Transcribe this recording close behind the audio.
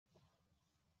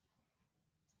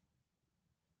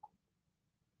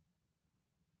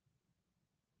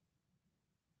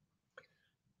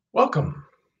Welcome.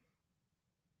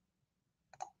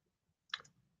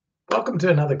 Welcome to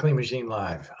another Clean Machine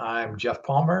Live. I'm Jeff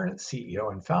Palmer,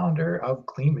 CEO and founder of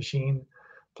Clean Machine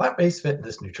Plant-Based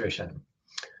Fitness Nutrition.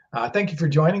 Thank you for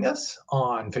joining us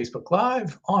on Facebook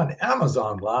Live, on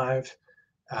Amazon Live,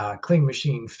 Clean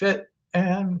Machine Fit,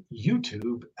 and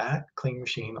YouTube at Clean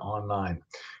Machine Online.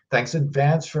 Thanks in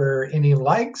advance for any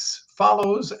likes,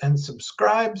 follows, and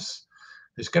subscribes.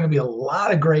 There's going to be a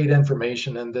lot of great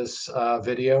information in this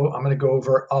video. I'm going to go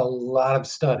over a lot of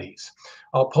studies.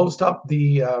 I'll post up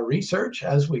the research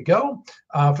as we go.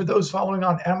 For those following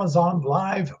on Amazon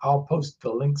Live, I'll post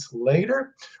the links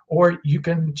later, or you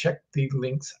can check the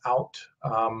links out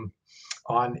on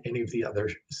any of the other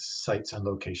sites and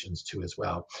locations too as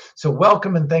well. So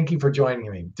welcome and thank you for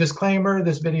joining me. Disclaimer,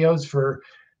 this video is for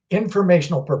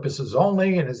informational purposes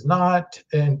only and is not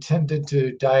intended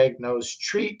to diagnose,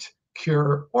 treat,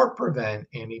 cure, or prevent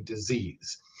any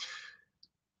disease.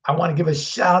 I want to give a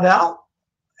shout out,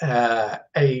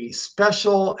 a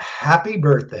special happy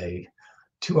birthday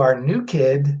to our new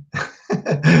kid,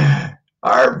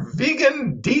 our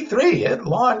vegan D3. It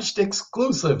launched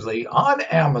exclusively on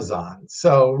Amazon.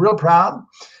 So real proud.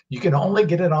 You can only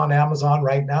get it on Amazon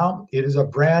right now. It is a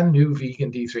brand new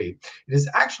vegan D3. It is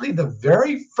actually the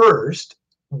very first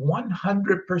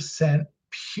 100%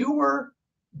 pure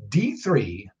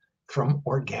D3 from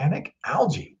organic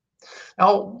algae.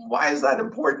 Now, why is that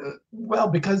important? Well,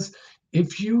 because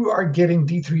if you are getting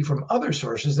D3 from other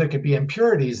sources, there could be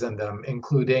impurities in them,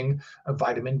 including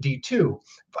vitamin D2.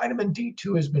 Vitamin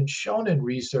D2 has been shown in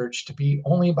research to be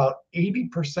only about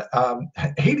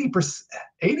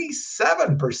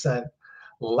 87%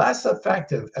 less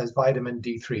effective as vitamin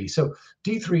D3. So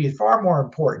D3 is far more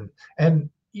important. And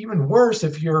even worse,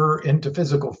 if you're into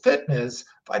physical fitness,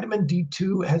 vitamin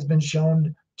D2 has been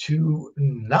shown to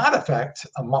not affect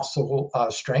muscle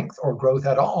strength or growth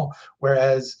at all,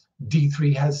 whereas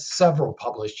D3 has several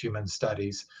published human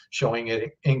studies showing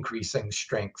it increasing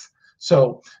strength.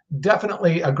 So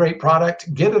definitely a great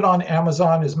product. Get it on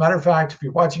Amazon. As a matter of fact, if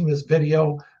you're watching this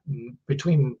video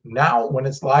between now when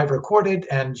it's live recorded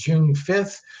and June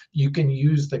 5th, you can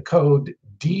use the code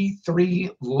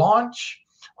D3LAUNCH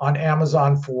on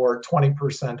Amazon for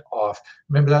 20% off.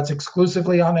 Remember, that's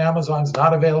exclusively on Amazon. It's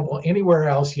not available anywhere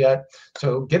else yet.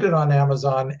 So get it on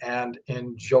Amazon and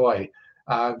enjoy.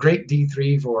 Great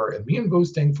D3 for immune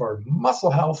boosting, for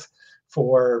muscle health,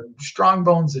 for strong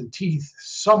bones and teeth.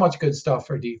 So much good stuff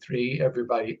for D3.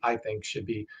 Everybody, I think, should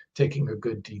be taking a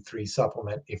good D3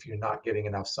 supplement if you're not getting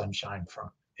enough sunshine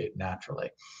from it naturally.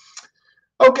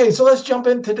 Okay, so let's jump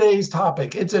in today's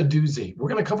topic. It's a doozy. We're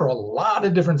going to cover a lot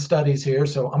of different studies here,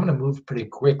 so I'm going to move pretty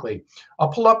quickly. I'll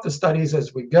pull up the studies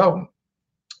as we go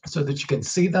so that you can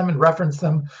see them and reference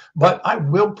them, but I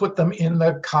will put them in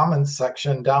the comments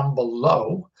section down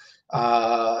below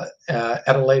at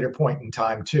a later point in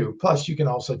time too. Plus, you can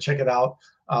also check it out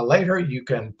later. You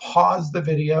can pause the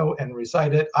video and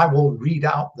recite it. I will read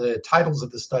out the titles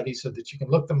of the study so that you can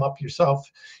look them up yourself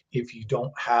if you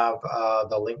don't have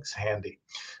the links handy.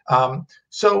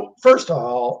 So first of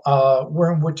all,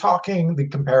 we're talking the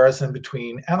comparison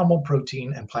between animal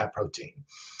protein and plant protein.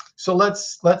 So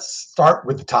let's start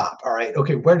with the top. All right.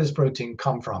 Okay. Where does protein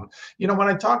come from? You know, when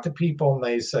I talk to people and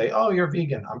they say, oh, you're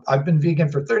vegan. I've been vegan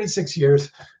for 36 years,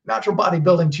 natural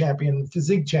bodybuilding champion,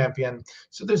 physique champion.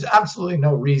 So there's absolutely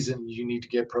no reason you need to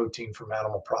get protein from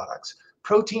animal products.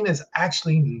 Protein is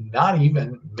actually not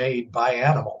even made by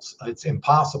animals. It's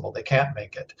impossible. They can't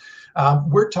make it.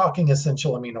 We're talking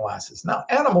essential amino acids. Now,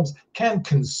 animals can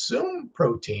consume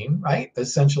protein, right?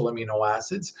 Essential amino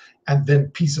acids, and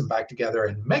then piece them back together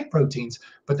and make proteins,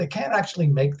 but they can't actually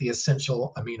make the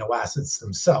essential amino acids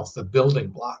themselves, the building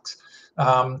blocks.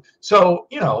 So,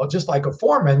 you know, just like a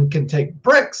foreman can take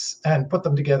bricks and put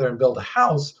them together and build a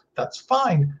house, that's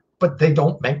fine, but they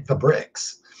don't make the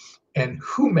bricks. And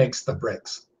who makes the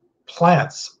bricks?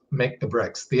 Plants make the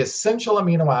bricks, the essential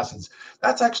amino acids.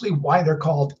 That's actually why they're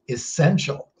called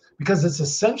essential, because it's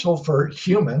essential for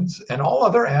humans and all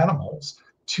other animals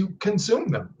to consume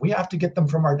them. We have to get them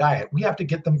from our diet. We have to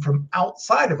get them from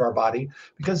outside of our body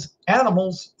because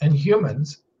animals and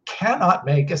humans cannot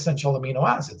make essential amino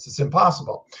acids. It's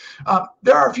impossible.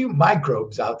 There are a few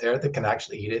microbes out there that can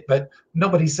actually eat it, but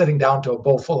nobody's sitting down to a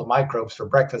bowl full of microbes for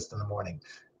breakfast in the morning.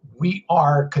 We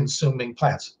are consuming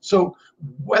plants. So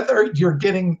whether you're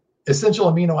getting essential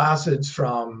amino acids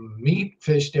from meat,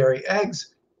 fish, dairy,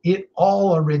 eggs, it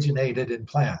all originated in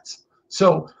plants.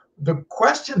 So the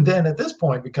question then at this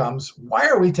point becomes, why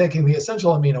are we taking the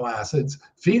essential amino acids,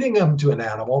 feeding them to an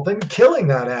animal, then killing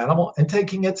that animal and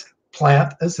taking its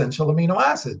plant essential amino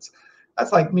acids?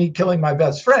 That's like me killing my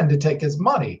best friend to take his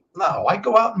money. No, I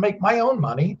go out and make my own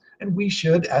money, and we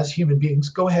should, as human beings,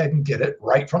 go ahead and get it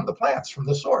right from the plants, from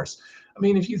the source. I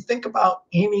mean, if you think about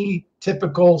any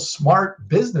typical smart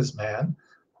businessman,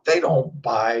 they don't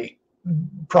buy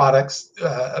products,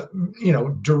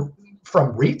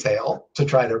 from retail to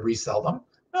try to resell them.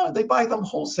 No, they buy them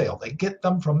wholesale. They get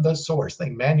them from the source. They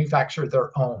manufacture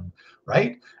their own,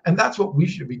 right? And that's what we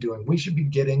should be doing. We should be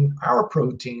getting our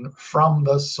protein from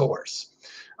the source.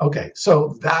 Okay,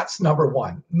 so that's number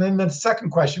one. And then the second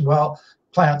question, well,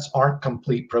 plants aren't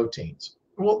complete proteins.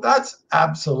 Well, that's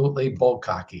absolutely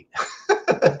bullcocky.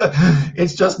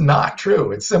 It's just not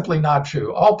true. It's simply not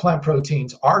true. All plant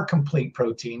proteins are complete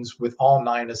proteins with all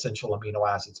 9 essential amino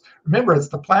acids. Remember, it's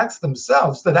the plants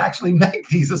themselves that actually make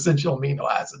these essential amino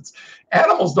acids.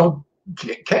 Animals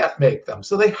can't make them,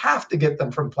 so they have to get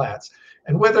them from plants.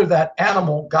 And whether that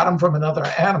animal got them from another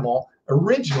animal,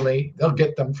 originally they'll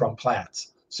get them from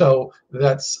plants. So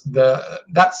that's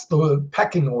the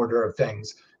pecking order of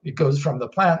things. It goes from the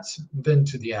plants, then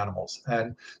to the animals.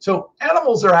 And so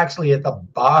animals are actually at the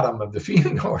bottom of the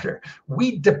feeding order.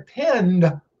 We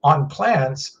depend on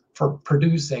plants for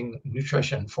producing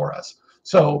nutrition for us.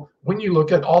 So when you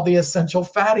look at all the essential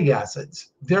fatty acids,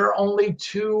 there are only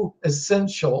 2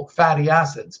 essential fatty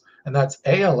acids, and that's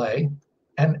ALA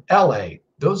and LA.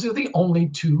 Those are the only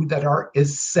 2 that are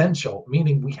essential,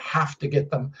 meaning we have to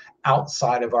get them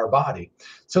outside of our body.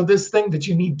 So this thing that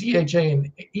you need DHA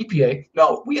and EPA,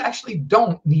 no, we actually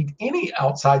don't need any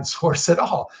outside source at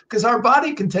all, because our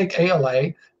body can take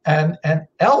ALA and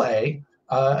LA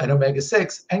and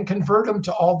omega-6 and convert them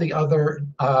to all the other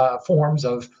forms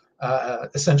of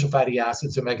essential fatty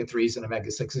acids, omega-3s and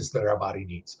omega-6s that our body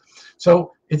needs.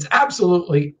 So it's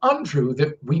absolutely untrue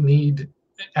that we need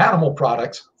animal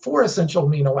products for essential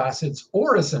amino acids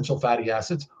or essential fatty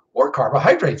acids or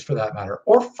carbohydrates for that matter,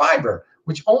 or fiber,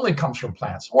 which only comes from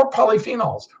plants, or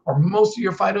polyphenols, or most of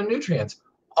your phytonutrients,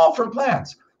 all from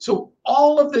plants. So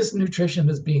all of this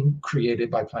nutrition is being created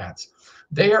by plants.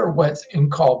 They are what's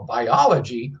called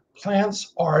biology.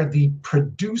 Plants are the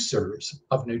producers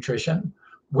of nutrition,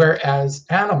 whereas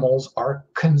animals are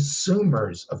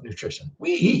consumers of nutrition.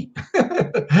 We eat.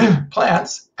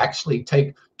 Plants actually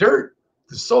take dirt,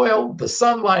 the soil, the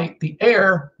sunlight, the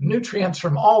air, nutrients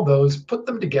from all those, put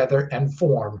them together and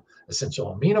form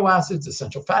essential amino acids,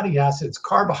 essential fatty acids,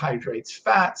 carbohydrates,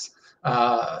 fats,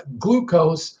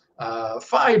 glucose,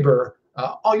 fiber,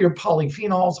 all your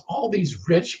polyphenols, all these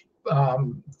rich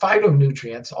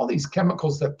phytonutrients, all these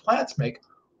chemicals that plants make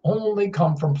only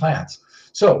come from plants.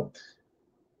 So,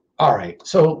 all right,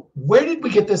 so where did we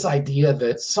get this idea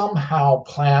that somehow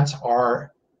plants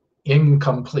are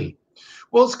incomplete?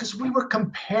 Well, it's because we were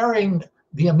comparing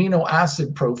the amino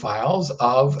acid profiles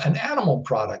of an animal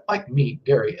product like meat,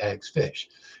 dairy, eggs, fish.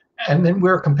 And then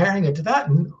we're comparing it to that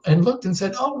and looked and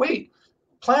said, oh, wait,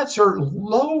 plants are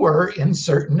lower in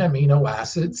certain amino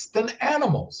acids than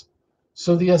animals.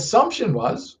 So the assumption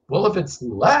was, well, if it's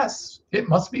less, it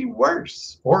must be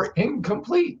worse or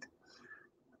incomplete.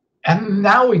 And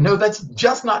now we know that's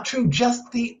just not true. Just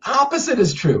the opposite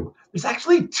is true. There's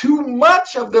actually too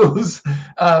much of those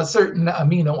certain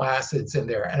amino acids in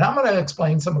there. And I'm going to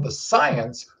explain some of the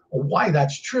science of why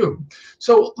that's true.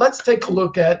 So let's take a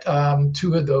look at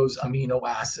 2 of those amino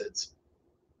acids.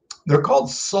 They're called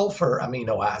sulfur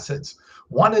amino acids.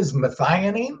 One is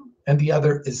methionine and the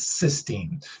other is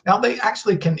cysteine. Now they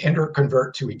actually can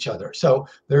interconvert to each other. So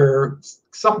they're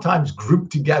sometimes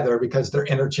grouped together because they're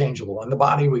interchangeable. In the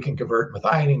body, we can convert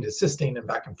methionine to cysteine and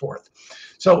back and forth.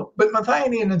 So, but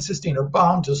methionine and cysteine are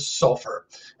bound to sulfur.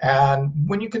 And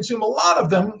when you consume a lot of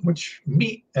them, which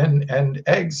meat and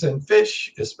eggs and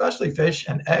fish, especially fish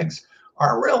and eggs,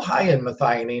 are real high in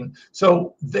methionine,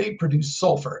 so they produce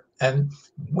sulfur. And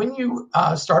when you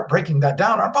start breaking that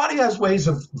down, our body has ways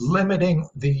of limiting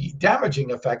the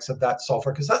damaging effects of that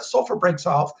sulfur, because that sulfur breaks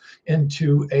off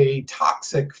into a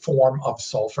toxic form of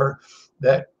sulfur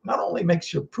that not only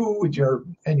makes your poo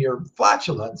and your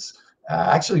flatulence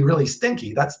actually really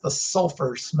stinky. That's the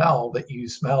sulfur smell that you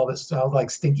smell that smells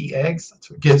like stinky eggs. That's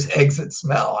what gives eggs its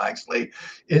smell, actually,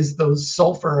 is those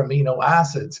sulfur amino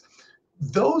acids.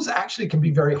 Those actually can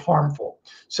be very harmful.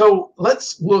 So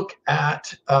let's look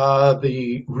at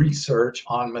the research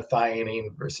on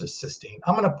methionine versus cysteine.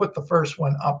 I'm going to put the first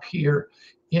one up here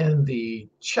in the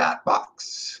chat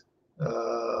box.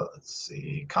 Let's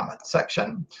see, comment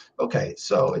section. Okay,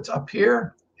 so it's up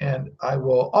here, and I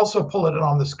will also pull it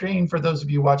on the screen for those of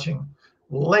you watching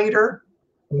later,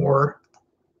 or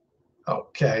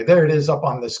okay, there it is up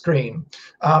on the screen.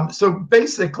 So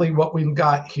basically what we've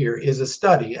got here is a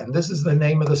study, and this is the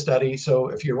name of the study. So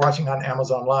if you're watching on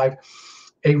Amazon Live,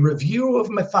 A review of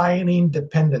methionine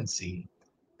dependency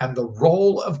and the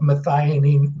role of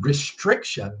methionine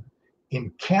restriction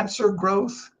in cancer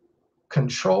growth,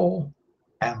 control,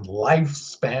 and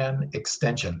lifespan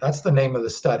extension. That's the name of the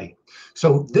study.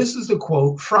 So this is the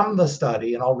quote from the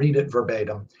study, and I'll read it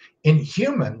verbatim. In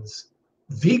humans,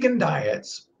 vegan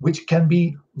diets, which can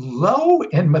be low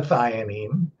in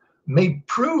methionine, may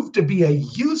prove to be a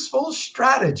useful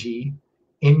strategy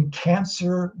in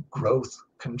cancer growth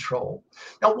control.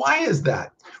 Now, why is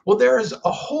that? Well, there's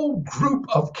a whole group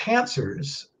of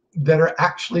cancers that are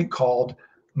actually called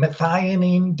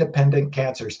methionine dependent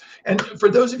cancers. And for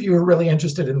those of you who are really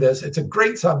interested in this, it's a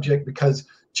great subject because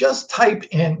just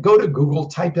go to Google,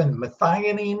 type in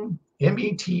methionine,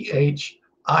 methionine,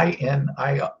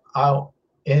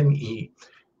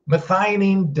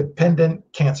 methionine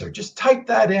dependent cancer. Just type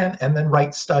that in and then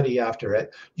write study after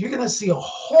it. You're going to see a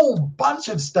whole bunch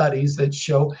of studies that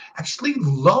show actually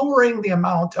lowering the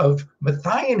amount of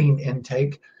methionine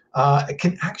intake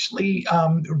can actually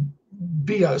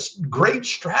be a great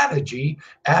strategy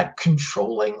at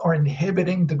controlling or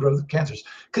inhibiting the growth of cancers,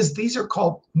 because these are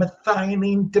called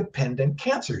methionine dependent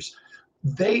cancers.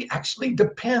 They actually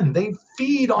they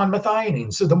feed on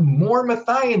methionine. So the more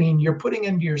methionine you're putting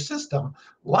into your system,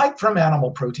 like from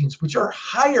animal proteins, which are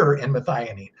higher in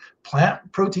methionine,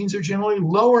 plant proteins are generally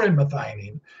lower in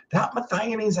methionine. That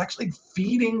methionine is actually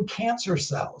feeding cancer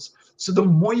cells. So the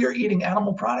more you're eating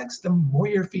animal products, the more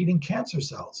you're feeding cancer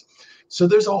cells. So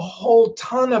there's a whole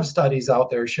ton of studies out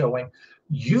there showing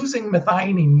using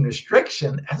methionine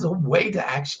restriction as a way to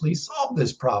actually solve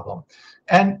this problem.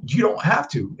 And you don't have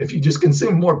to if you just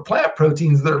consume more plant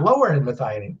proteins that are lower in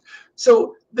methionine.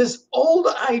 So this old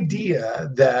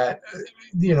idea that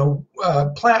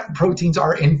plant proteins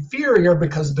are inferior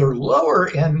because they're lower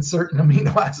in certain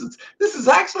amino acids, this is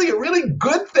actually a really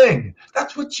good thing.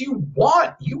 That's what you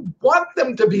want. You want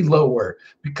them to be lower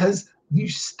because you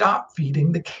stop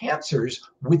feeding the cancers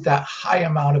with that high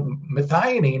amount of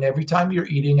methionine every time you're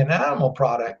eating an animal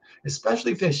product,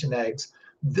 especially fish and eggs.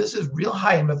 This is real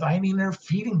high in methionine, and they're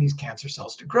feeding these cancer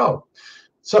cells to grow.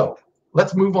 So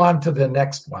let's move on to the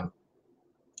next one,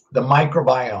 the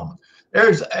microbiome.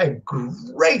 There's a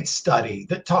great study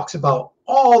that talks about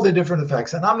all the different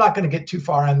effects, and I'm not going to get too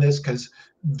far on this because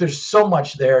there's so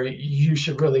much there. You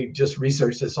should really just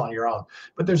research this on your own.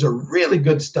 But there's a really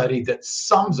good study that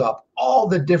sums up all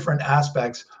the different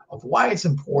aspects of why it's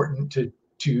important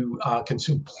to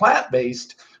consume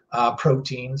plant-based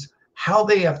proteins, how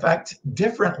they affect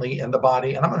differently in the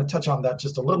body. And I'm going to touch on that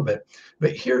just a little bit.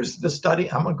 But here's the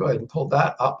study. I'm going to go ahead and pull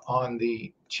that up on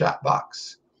the chat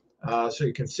box so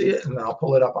you can see it, and then I'll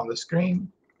pull it up on the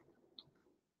screen.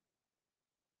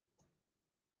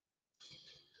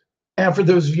 And for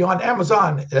those of you on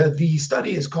Amazon, the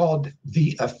study is called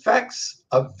The Effects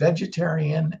of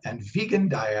Vegetarian and Vegan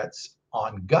Diets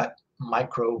on Gut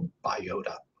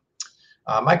Microbiota.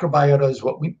 Microbiota is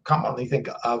what we commonly think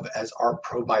of as our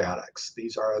probiotics.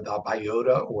 These are the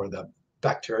biota, or the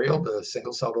bacterial, the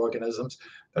single-celled organisms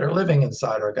that are living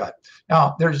inside our gut.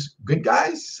 Now, there's good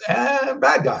guys and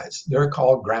bad guys. They're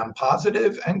called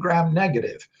gram-positive and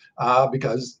gram-negative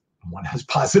because one has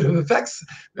positive effects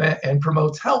and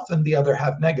promotes health, and the other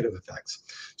have negative effects.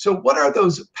 So what are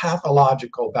those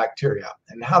pathological bacteria,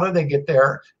 and how do they get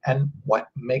there, and what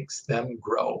makes them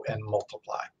grow and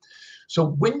multiply? So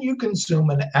when you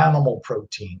consume an animal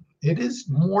protein, it is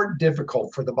more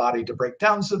difficult for the body to break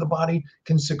down, so the body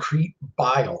can secrete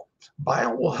bile.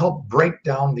 Bile will help break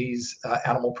down these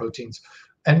animal proteins.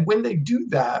 And when they do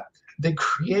that, they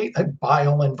create a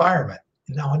bile environment.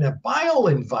 Now, in a bile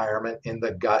environment in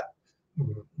the gut,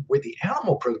 with the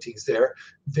animal proteins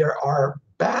there are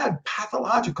bad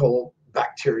pathological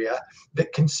bacteria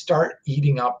that can start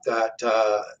eating up the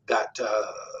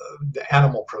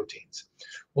animal proteins.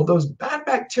 Well, those bad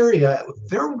bacteria,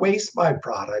 their waste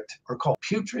byproduct are called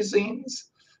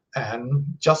putrescines. And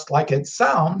just like it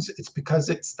sounds, it's because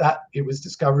it was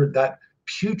discovered that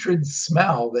putrid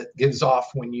smell that gives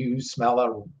off when you smell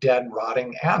a dead,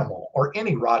 rotting animal or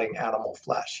any rotting animal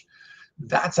flesh.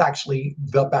 That's actually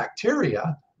the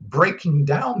bacteria breaking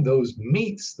down those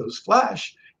meats, those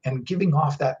flesh, and giving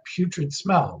off that putrid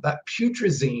smell. That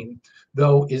putrescine,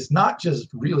 though, is not just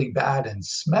really bad in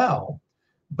smell,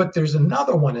 but there's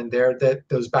another one in there that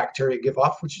those bacteria give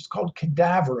off, which is called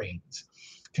cadaverines.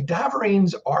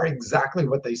 Cadaverines are exactly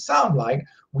what they sound like.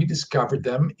 We discovered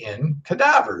them in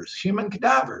cadavers, human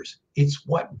cadavers. It's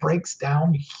what breaks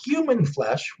down human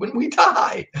flesh when we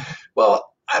die.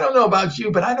 Well, I don't know about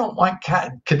you, but I don't want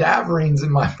cadaverines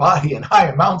in my body in high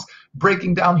amounts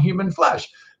breaking down human flesh.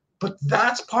 But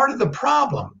that's part of the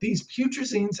problem. These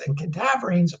putrescines and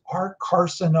cadaverines are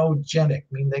carcinogenic,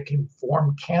 meaning they can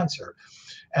form cancer.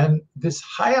 And this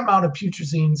high amount of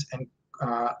putrescines and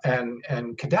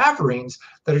cadaverines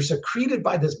that are secreted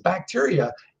by this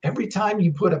bacteria, every time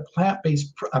you put a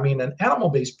an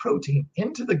animal-based protein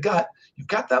into the gut, you've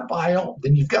got that bile,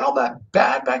 then you've got all that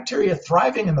bad bacteria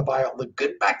thriving in the bile. The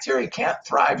good bacteria can't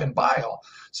thrive in bile.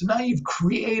 So now you've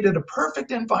created a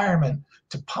perfect environment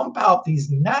to pump out these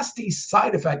nasty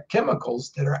side effect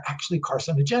chemicals that are actually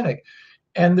carcinogenic.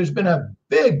 And there's been a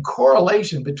big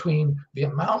correlation between the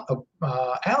amount of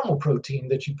animal protein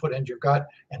that you put into your gut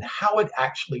and how it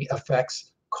actually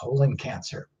affects colon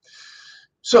cancer.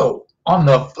 So on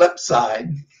the flip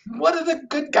side, what do the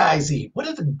good guys eat? What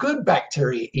do the good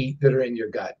bacteria eat that are in your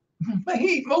gut? They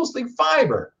eat mostly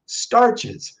fiber,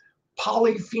 starches,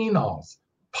 polyphenols,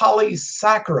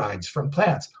 polysaccharides from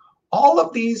plants. All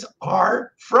of these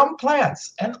are from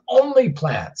plants and only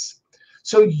plants.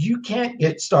 So you can't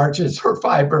get starches or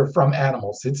fiber from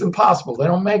animals. It's impossible. They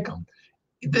don't make them.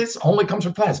 This only comes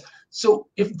from plants. So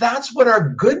if that's what our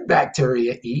good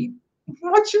bacteria eat,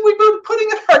 what should we be putting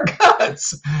in our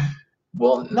guts?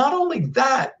 Well, not only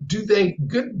that, do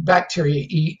good bacteria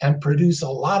eat and produce a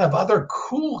lot of other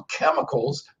cool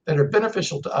chemicals that are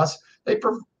beneficial to us. They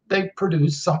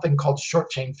produce something called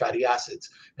short-chain fatty acids.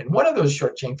 And one of those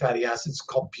short-chain fatty acids is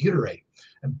called butyrate.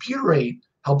 And butyrate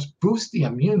helps boost the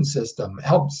immune system,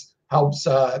 helps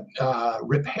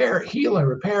repair, heal and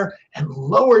repair, and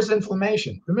lowers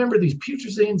inflammation. Remember, these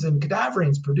putrescines and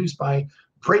cadaverines produced by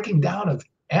breaking down of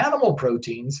animal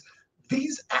proteins,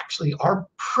 these actually are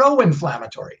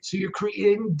pro-inflammatory. So you're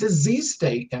creating disease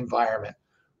state environment.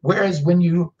 Whereas when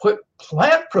you put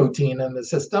plant protein in the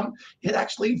system, it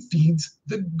actually feeds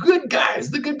the good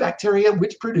guys, the good bacteria,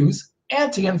 which produce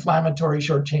anti-inflammatory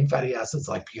short-chain fatty acids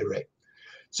like butyrate.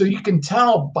 So you can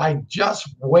tell by just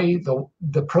the way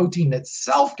the protein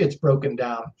itself gets broken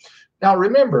down. Now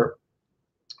remember,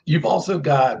 you've also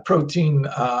got protein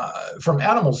from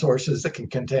animal sources that can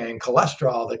contain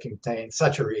cholesterol, that can contain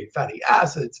saturated fatty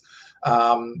acids,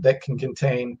 that can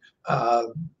contain,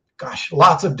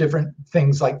 lots of different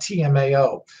things like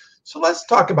TMAO. So let's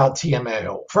talk about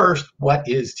TMAO. First, what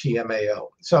is TMAO?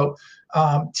 So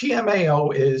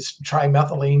TMAO is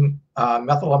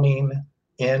trimethylamine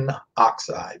N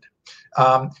oxide.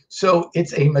 So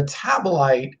it's a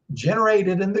metabolite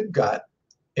generated in the gut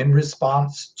in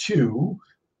response to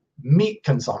meat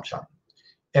consumption,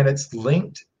 and it's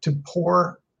linked to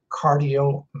poor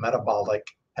cardiometabolic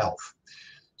health.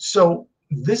 So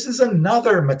this is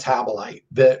another metabolite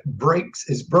that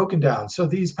is broken down. So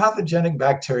these pathogenic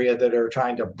bacteria that are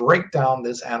trying to break down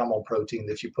this animal protein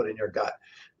that you put in your gut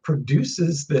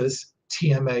produces this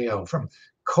TMAO from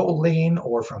choline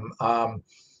or from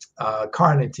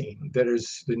carnitine that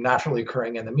is naturally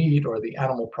occurring in the meat or the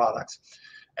animal products.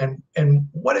 And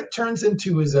what it turns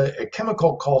into is a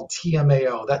chemical called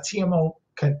TMAO. That TMAO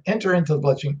can enter into the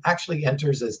bloodstream, actually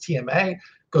enters as TMA,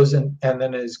 goes in and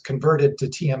then is converted to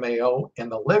TMAO in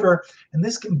the liver. And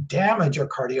this can damage our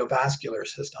cardiovascular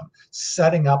system,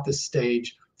 setting up the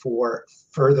stage for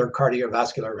further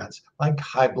cardiovascular events like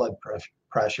high blood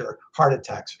pressure, heart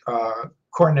attacks,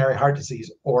 coronary heart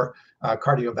disease, or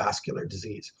cardiovascular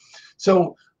disease.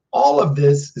 So all of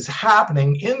this is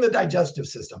happening in the digestive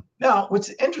system. Now, what's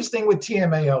interesting with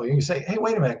TMAO, you say, hey,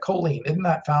 wait a minute, choline, isn't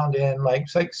that found in like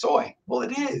soy? Well,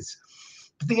 it is.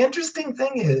 But the interesting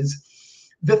thing is,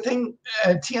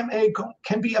 TMA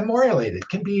can be ameliorated,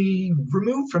 can be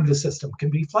removed from the system, can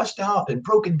be flushed out and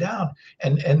broken down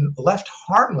and left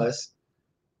harmless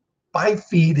by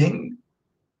feeding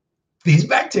these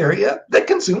bacteria that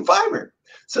consume fiber.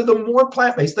 So the more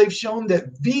plant-based, they've shown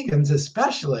that vegans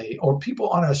especially, or people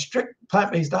on a strict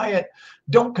plant-based diet,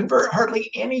 don't convert hardly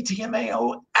any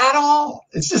TMAO at all.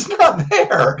 It's just not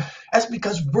there. That's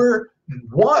because we're,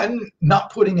 one,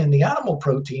 not putting in the animal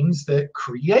proteins that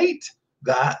create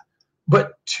that,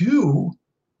 but two,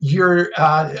 you're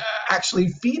actually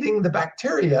feeding the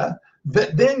bacteria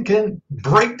that then can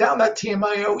break down that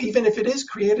TMAO even if it is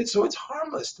created, so it's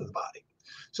harmless to the body.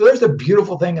 So there's the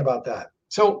beautiful thing about that.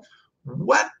 So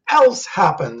what else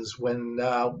happens when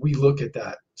we look at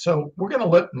that? So we're going to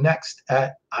look next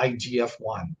at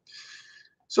IGF-1.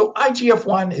 So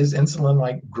IGF-1 is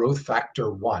insulin-like growth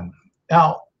factor 1.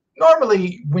 Now,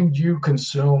 normally when you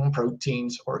consume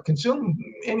proteins or consume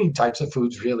any types of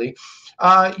foods really,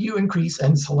 you increase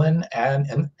insulin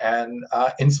and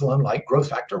insulin-like growth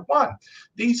factor 1.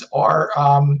 These are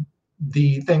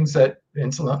the things that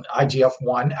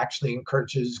IGF-1 actually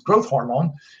encourages growth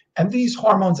hormone. And these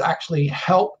hormones actually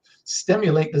help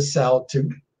stimulate the cell to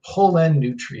pull in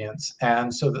nutrients,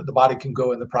 and so that the body can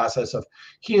go in the process of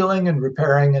healing and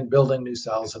repairing and building new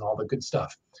cells and all the good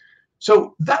stuff.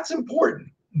 So that's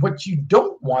important. What you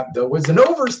don't want, though, is an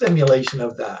overstimulation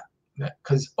of that,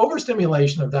 because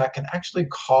overstimulation of that can actually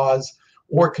cause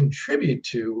or contribute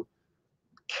to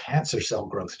cancer cell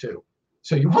growth too.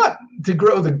 So you want to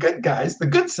grow the good guys, the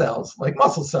good cells, like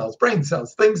muscle cells, brain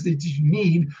cells, things that you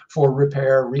need for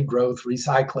repair, regrowth,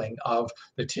 recycling of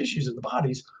the tissues of the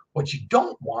bodies. What you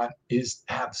don't want is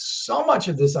to have so much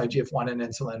of this IGF-1 and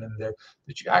insulin in there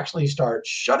that you actually start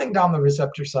shutting down the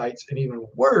receptor sites, and even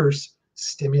worse,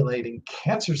 stimulating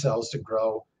cancer cells to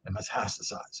grow and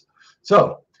metastasize.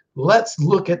 So let's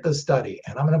look at the study.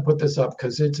 And I'm going to put this up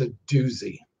because it's a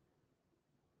doozy.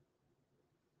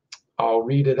 I'll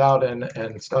read it out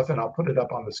and stuff, and I'll put it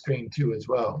up on the screen too as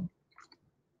well.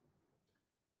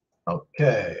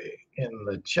 Okay, in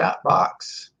the chat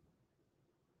box.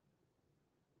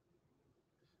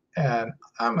 And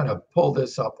I'm going to pull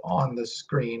this up on the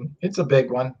screen. It's a big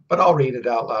one, but I'll read it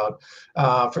out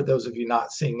loud for those of you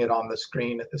not seeing it on the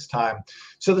screen at this time.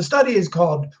 So the study is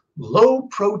called Low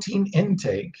Protein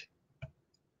Intake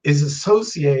is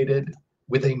Associated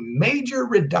with a Major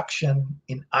Reduction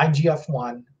in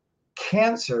IGF-1,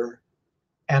 Cancer,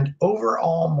 and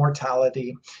Overall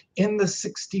Mortality in the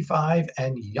 65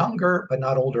 and younger, but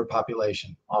not older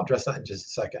population. I'll address that in just a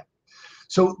second.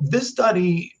 So this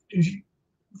study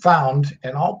found,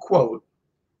 and I'll quote,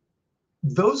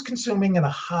 those consuming in a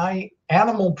high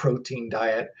animal protein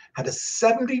diet had a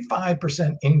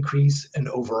 75% increase in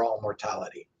overall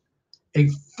mortality, a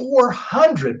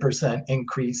 400%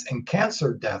 increase in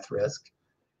cancer death risk,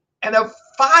 and a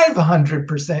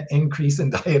 500% increase in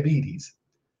diabetes.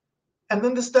 And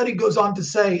then the study goes on to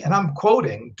say, and I'm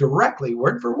quoting directly,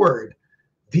 word for word,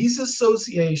 these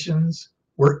associations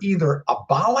were either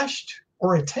abolished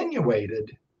or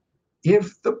attenuated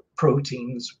if the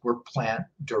proteins were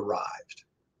plant-derived.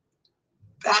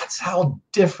 That's how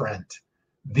different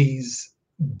these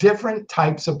different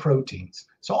types of proteins.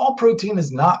 So all protein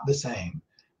is not the same.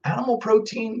 Animal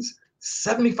proteins,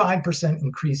 75%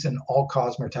 increase in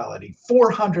all-cause mortality,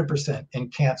 400% in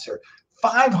cancer,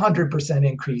 500%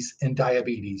 increase in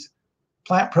diabetes.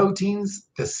 Plant proteins,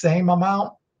 the same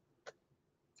amount?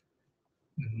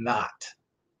 Not.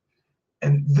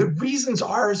 And the reasons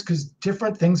are is because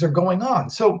different things are going on.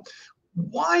 So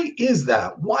why is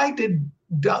that? Why did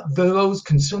those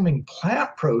consuming plant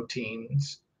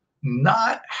proteins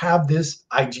not have this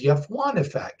IGF-1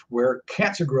 effect where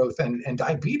cancer growth and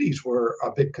diabetes were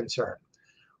a big concern?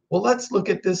 Well, let's look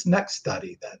at this next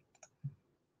study then.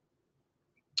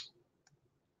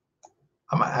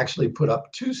 I'm going to actually put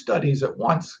up two studies at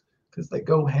once because they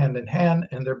go hand in hand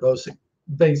and they're both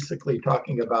basically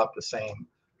talking about the same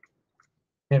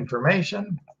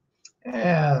information.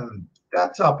 And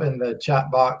that's up in the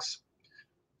chat box.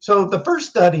 So the first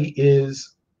study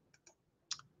is,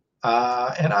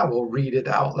 and I will read it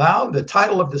out loud. The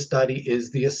title of the study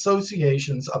is The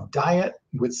Associations of Diet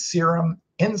with Serum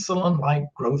Insulin-like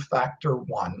Growth Factor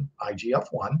 1,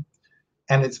 IGF-1,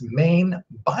 and its main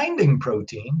binding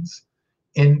proteins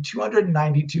in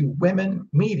 292 women,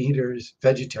 meat eaters,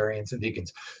 vegetarians, and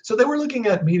vegans. So they were looking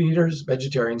at meat eaters,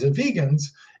 vegetarians, and vegans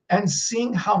and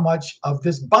seeing how much of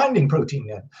this binding protein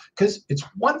in. Because it's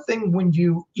one thing when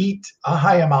you eat a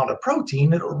high amount of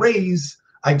protein, it'll raise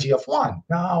IGF-1.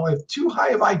 Now, if too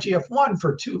high of IGF-1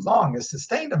 for too long, a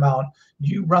sustained amount,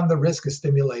 you run the risk of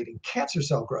stimulating cancer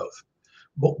cell growth.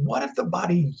 But what if the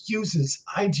body uses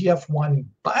IGF-1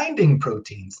 binding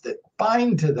proteins that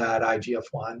bind to that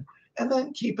IGF-1 and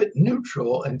then keep it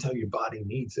neutral until your body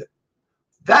needs it?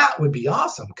 That would be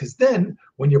awesome, because then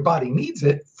when your body needs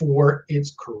it for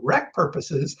its correct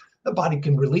purposes, the body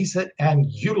can release it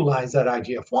and utilize that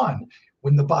IGF-1.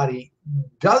 When the body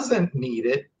doesn't need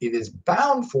it, it is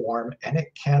bound form and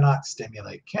it cannot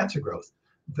stimulate cancer growth.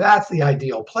 That's the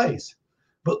ideal place.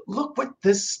 But look what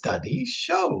this study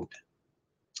showed.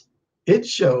 It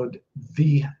showed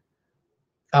the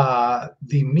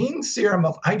mean serum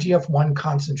of IGF-1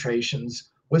 concentrations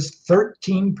was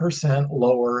 13%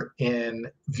 lower in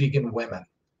vegan women.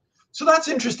 So that's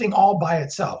interesting all by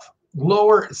itself.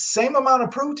 Lower, same amount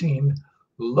of protein,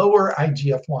 lower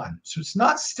IGF-1. So it's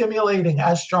not stimulating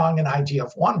as strong an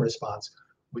IGF-1 response,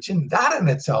 which in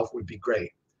itself would be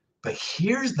great. But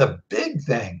here's the big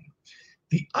thing.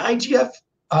 The IGF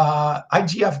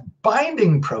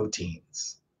binding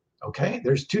proteins, okay?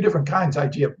 There's two different kinds,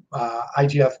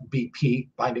 IGF-BP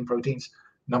binding proteins,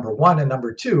 number 1 and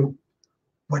number 2,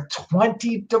 were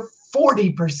 20 to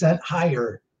 40%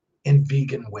 higher in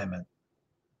vegan women.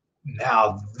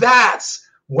 Now that's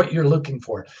what you're looking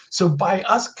for. So by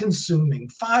us consuming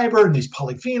fiber and these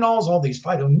polyphenols, all these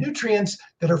phytonutrients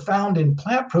that are found in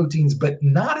plant proteins, but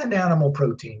not in animal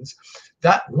proteins,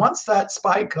 that once that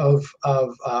spike of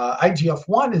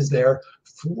IGF-1 is there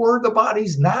for the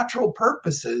body's natural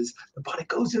purposes, the body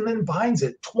goes in and binds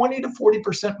it, 20 to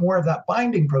 40% more of that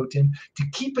binding protein to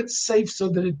keep it safe so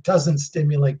that it doesn't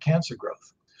stimulate cancer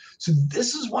growth. So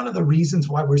this is one of the reasons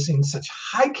why we're seeing such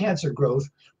high cancer growth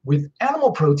with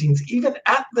animal proteins, even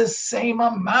at the same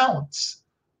amounts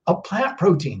of plant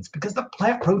proteins, because the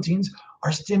plant proteins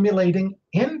are stimulating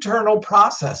internal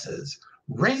processes,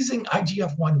 raising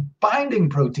IGF-1 binding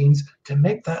proteins to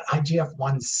make that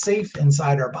IGF-1 safe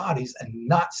inside our bodies and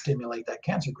not stimulate that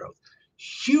cancer growth.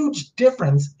 Huge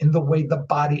difference in the way the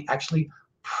body actually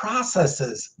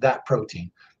processes that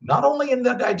protein, not only in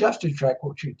the digestive tract,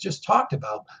 which we just talked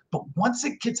about, but once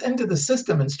it gets into the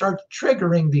system and starts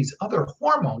triggering these other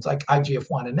hormones like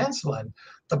IGF-1 and insulin,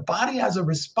 the body has a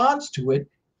response to it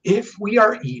if we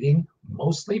are eating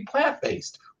mostly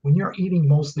plant-based. When you're eating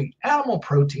mostly animal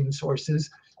protein sources,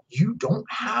 you don't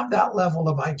have that level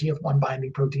of IGF-1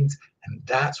 binding proteins, and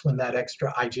that's when that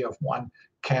extra IGF-1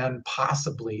 can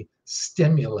possibly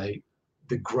stimulate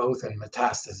the growth and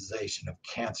metastasization of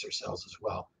cancer cells as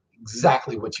well.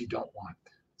 Exactly what you don't want.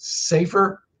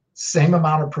 Safer, same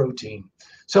amount of protein.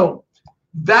 So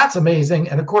that's amazing.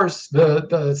 And of course,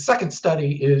 the second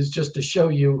study is just to show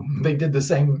you, they did the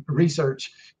same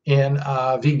research in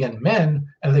vegan men,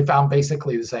 and they found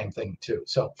basically the same thing too.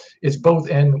 So it's both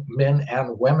in men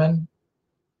and women.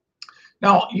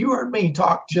 Now, you heard me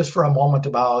talk just for a moment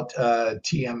about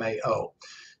TMAO.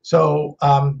 So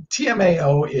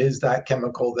TMAO is that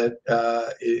chemical that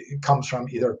it comes from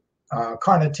either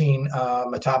carnitine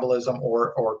metabolism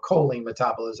or choline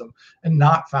metabolism, and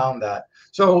not found that.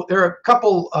 So there are a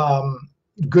couple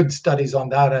good studies on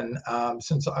that, and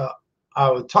since I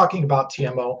was talking about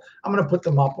TMO, I'm going to put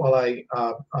them up while I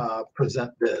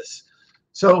present this.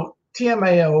 So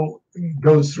TMAO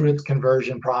goes through its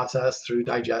conversion process through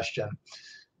digestion,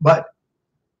 but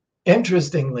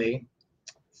interestingly,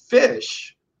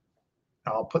 fish,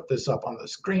 I'll put this up on the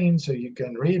screen so you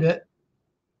can read it.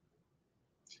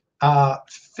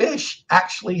 Fish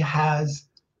actually has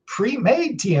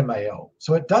pre-made TMAO.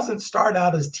 So it doesn't start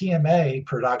out as TMA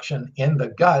production in the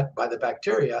gut by the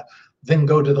bacteria, then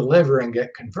go to the liver and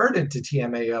get converted to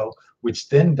TMAO, which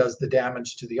then does the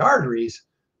damage to the arteries.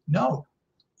 No,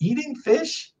 eating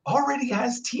fish already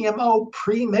has TMO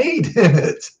pre-made in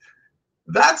it.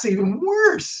 That's even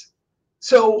worse.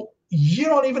 So you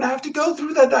don't even have to go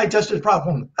through that digestive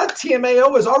problem. That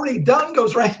TMAO is already done,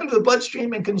 goes right into the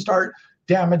bloodstream and can start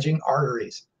damaging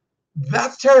arteries.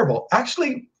 That's terrible.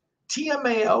 Actually,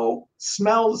 TMAO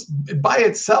smells by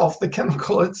itself, the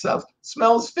chemical itself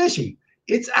smells fishy.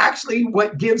 It's actually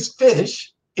what gives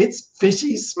fish its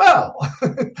fishy smell.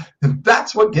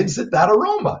 That's what gives it that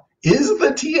aroma, is the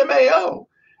TMAO.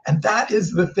 And that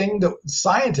is the thing that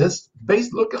scientists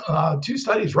look two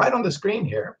studies right on the screen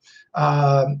here.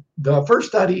 The first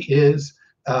study is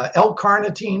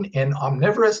L-carnitine in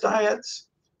omnivorous diets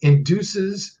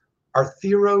induces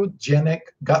atherogenic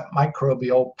gut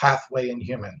microbial pathway in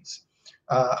humans.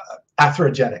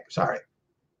 Atherogenic, sorry.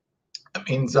 That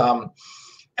means,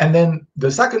 and then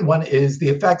the second one is the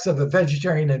effects of the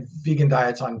vegetarian and vegan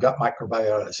diets on gut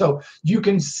microbiota. So you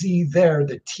can see there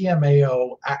the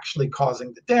TMAO actually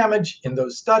causing the damage in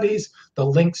those studies, the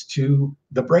links to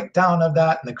the breakdown of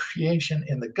that and the creation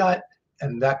in the gut,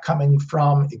 and that coming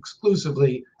from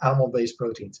exclusively animal-based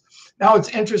proteins. Now, it's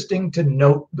interesting to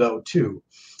note, though, too,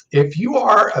 if you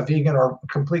are a vegan or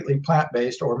completely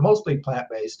plant-based or mostly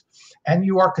plant-based, and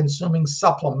you are consuming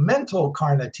supplemental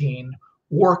carnitine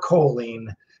or choline,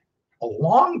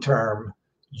 long-term,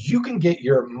 you can get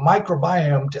your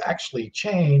microbiome to actually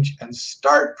change and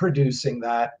start producing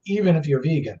that even if you're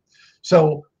vegan.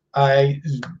 So I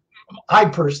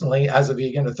personally, as a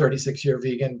vegan, a 36-year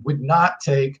vegan, would not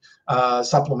take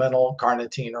supplemental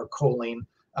carnitine or choline.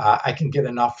 I can get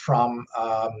enough from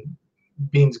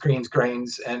beans, greens,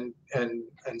 grains, and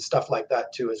stuff like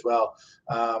that too as well.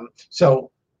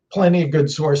 So plenty of good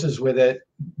sources with it.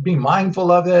 Be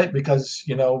mindful of it because,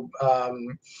 you know,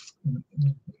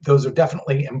 those are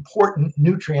definitely important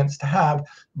nutrients to have,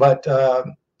 but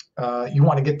you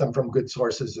want to get them from good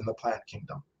sources in the plant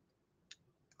kingdom.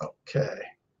 Okay.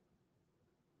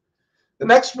 The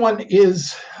next one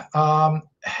is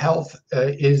health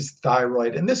is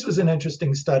thyroid. And this was an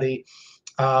interesting study.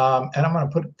 And I'm going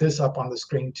to put this up on the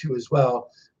screen too as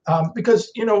well. Because,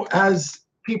 you know, as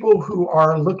people who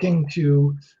are looking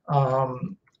to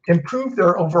improve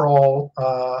their overall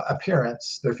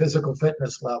appearance, their physical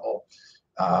fitness level,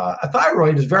 a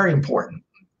thyroid is very important.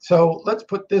 So let's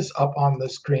put this up on the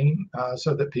screen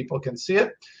so that people can see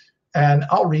it. And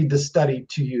I'll read the study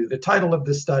to you. The title of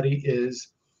the study is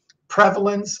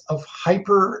Prevalence of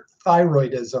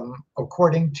Hyperthyroidism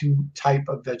According to Type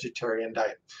of Vegetarian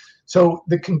Diet. So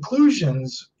the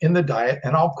conclusions in the diet,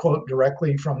 and I'll quote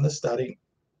directly from the study,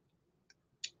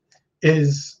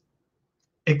 is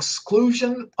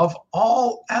exclusion of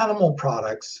all animal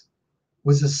products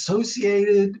was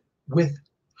associated with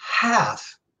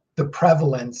half the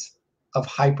prevalence of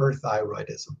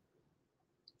hyperthyroidism.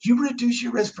 You reduce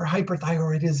your risk for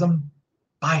hyperthyroidism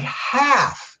by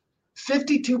half,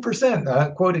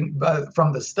 52%, quoting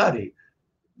from the study.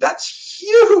 That's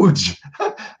huge.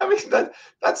 I mean,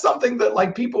 that's something that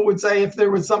like people would say if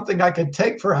there was something I could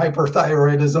take for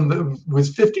hyperthyroidism that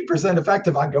was 50%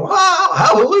 effective, I'd go, oh,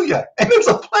 hallelujah. And it's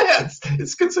a plant.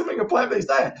 It's consuming a plant-based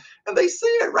diet. And they say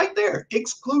it right there.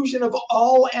 Exclusion of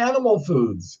all animal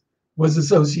foods was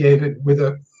associated with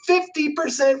a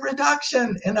 50%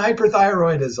 reduction in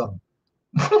hyperthyroidism.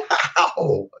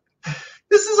 Wow.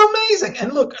 This is amazing.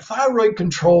 And look, thyroid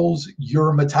controls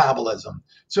your metabolism.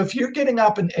 So if you're getting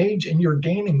up in age and you're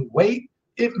gaining weight,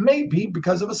 it may be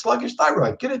because of a sluggish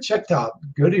thyroid. Get it checked out.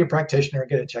 Go to your practitioner,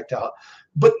 get it checked out.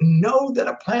 But know that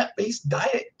a plant-based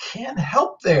diet can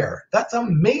help there. That's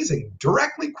amazing.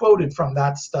 Directly quoted from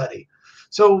that study.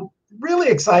 So really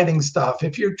exciting stuff.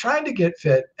 If you're trying to get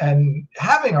fit and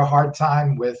having a hard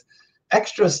time with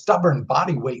extra stubborn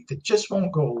body weight that just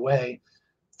won't go away,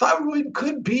 thyroid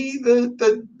could be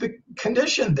the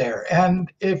condition there.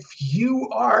 And if you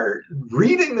are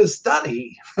reading the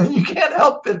study, you can't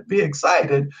help but be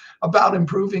excited about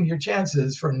improving your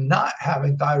chances for not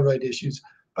having thyroid issues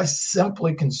by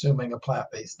simply consuming a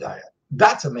plant-based diet.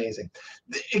 That's amazing.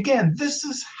 Again, this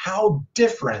is how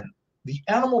different the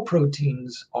animal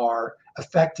proteins are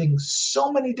affecting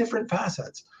so many different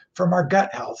facets, from our gut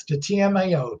health to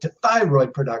TMAO to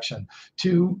thyroid production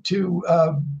to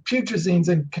putrescines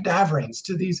and cadaverines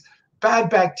to these bad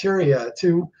bacteria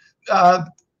to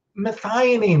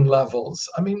methionine levels.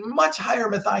 I mean, much higher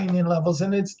methionine levels,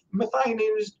 and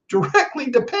methionine is directly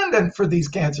dependent for these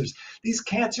cancers. These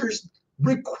cancers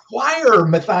require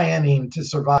methionine to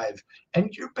survive,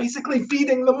 and you're basically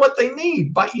feeding them what they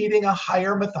need by eating a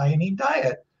higher methionine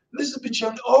diet. This has been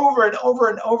shown over and over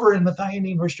and over in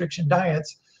methionine restriction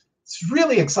diets. It's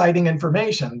really exciting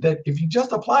information that if you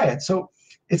just apply it. So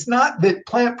it's not that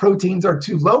plant proteins are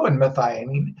too low in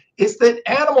methionine, it's that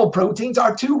animal proteins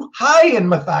are too high in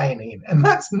methionine, and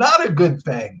that's not a good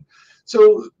thing.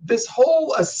 So this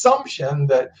whole assumption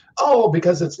that, oh,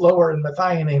 because it's lower in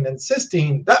methionine and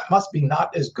cysteine, that must be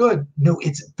not as good. No,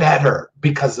 it's better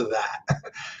because of that.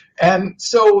 And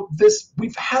so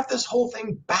we've had this whole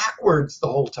thing backwards the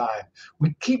whole time.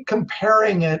 We keep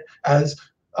comparing it as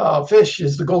fish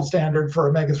is the gold standard for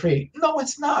omega-3. No,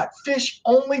 it's not. Fish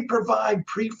only provide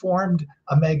preformed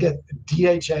omega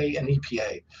DHA and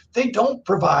EPA. They don't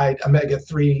provide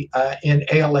omega-3 in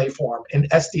ALA form, in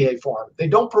SDA form. They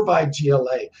don't provide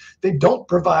GLA. They don't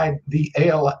provide the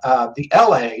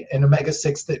LA in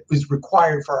omega-6 that is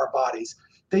required for our bodies.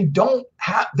 They don't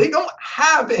have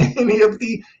any of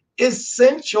the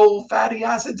essential fatty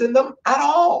acids in them at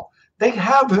all. They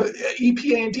have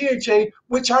EPA and DHA,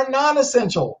 which are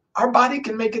non-essential. Our body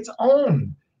can make its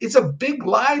own. It's a big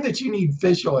lie that you need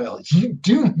fish oil. You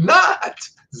do not.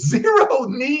 Zero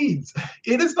needs.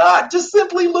 It is not. Just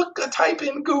simply type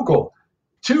in Google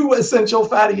 2 essential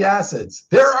fatty acids.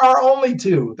 There are only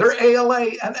 2. They're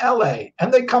ALA and LA,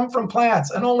 and they come from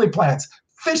plants and only plants.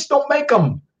 Fish don't make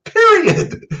them,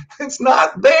 period. It's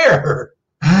not there.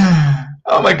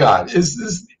 Oh my God,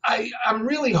 I'm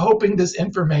really hoping this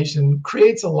information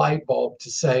creates a light bulb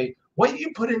to say what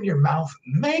you put in your mouth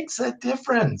makes a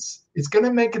difference. It's going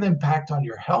to make an impact on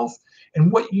your health,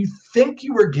 and what you think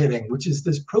you are getting, which is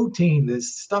this protein,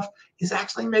 this stuff, is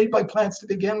actually made by plants to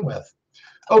begin with.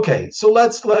 Okay, so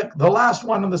let's look the last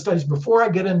one of the studies before I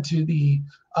get into the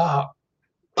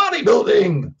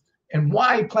bodybuilding and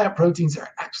why plant proteins are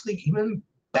actually even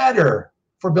better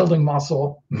for building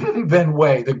muscle than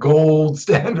whey, the gold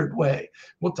standard whey.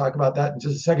 We'll talk about that in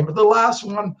just a second. But the last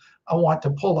one I want to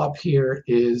pull up here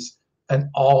is an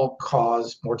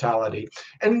all-cause mortality.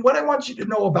 And what I want you to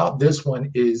know about this one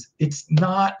is it's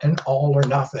not an all or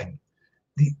nothing.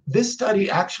 This study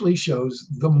actually shows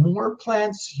the more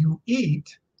plants you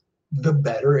eat, the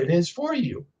better it is for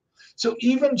you. So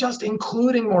even just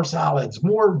including more salads,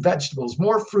 more vegetables,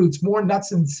 more fruits, more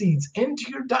nuts and seeds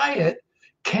into your diet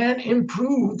can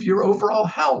improve your overall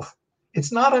health.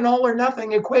 It's not an all or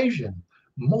nothing equation.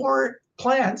 More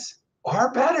plants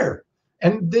are better.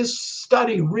 And this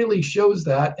study really shows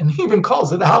that and even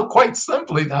calls it out quite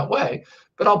simply that way.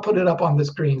 but I'll put it up on the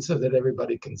screen so that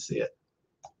everybody can see it.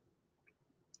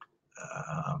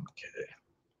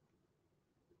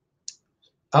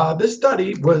 This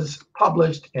study was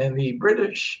published in the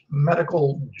British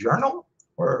Medical Journal,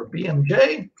 or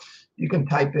BMJ. You can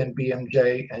type in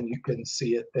BMJ and you can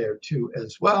see it there too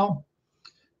as well.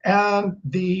 And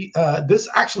this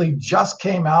actually just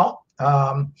came out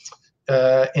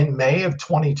in May of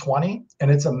 2020,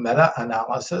 and it's a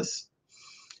meta-analysis.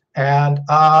 And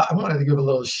I wanted to give a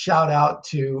little shout out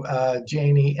to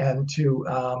Janie and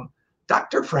to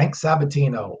Dr. Frank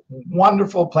Sabatino,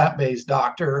 wonderful plant-based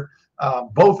doctor.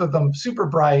 Both of them super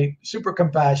bright, super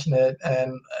compassionate,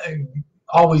 and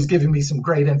always giving me some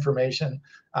great information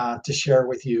to share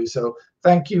with you. So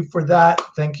thank you for that.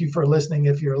 Thank you for listening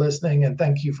if you're listening, and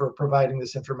thank you for providing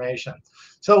this information.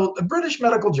 So the British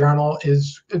Medical Journal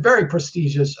is a very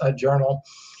prestigious journal.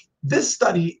 This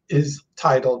study is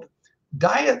titled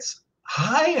Diets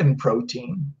High in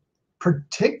Protein,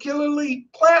 particularly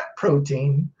plant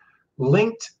protein,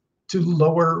 linked to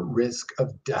lower risk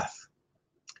of death.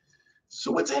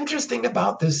 So what's interesting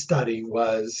about this study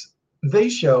was they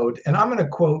showed, and I'm going to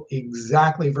quote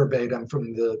exactly verbatim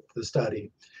from the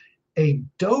study, a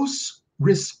dose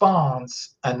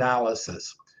response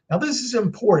analysis. Now this is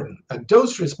important. A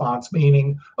dose response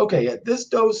meaning, okay, at this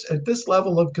dose, at this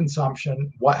level of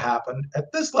consumption, what happened? At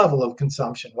this level of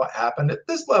consumption, what happened? At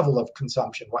this level of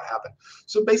consumption, what happened?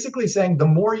 So basically saying the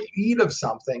more you eat of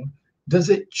something, does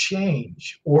it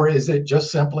change, or is it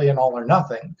just simply an all or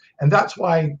nothing? And that's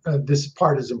why this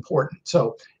part is important.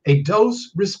 So a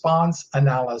dose response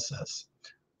analysis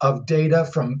of data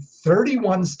from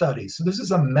 31 studies. So this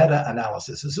is a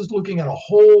meta-analysis. This is looking at a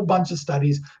whole bunch of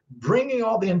studies, bringing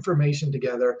all the information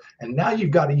together. And now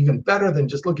you've got it even better than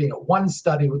just looking at one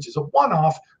study, which is a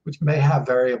one-off, which may have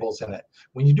variables in it.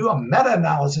 When you do a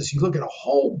meta-analysis, you look at a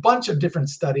whole bunch of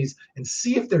different studies and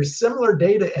see if there's similar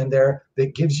data in there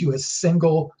that gives you a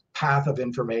single path of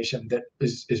information that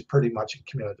is pretty much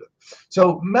cumulative.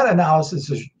 So meta-analysis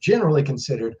is generally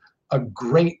considered a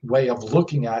great way of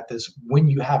looking at this when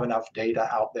you have enough data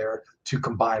out there to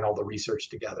combine all the research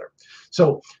together.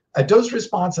 So a dose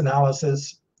response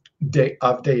analysis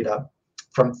of data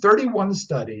from 31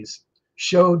 studies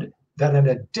showed that an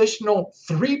additional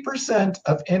 3%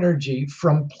 of energy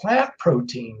from plant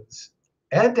proteins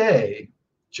a day,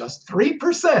 just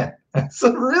 3%, that's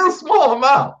a real small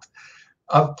amount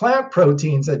of plant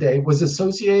proteins a day, was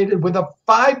associated with a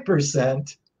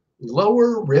 5%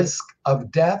 lower risk of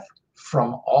death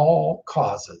from all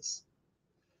causes.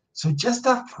 So just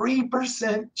a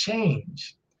 3%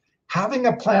 change. Having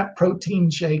a plant protein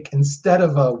shake instead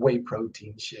of a whey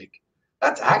protein shake,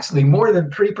 that's actually more than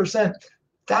 3%.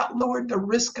 That lowered the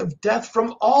risk of death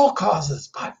from all causes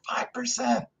by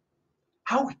 5%.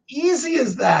 How easy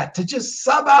is that to just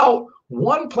sub out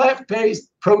one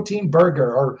plant-based protein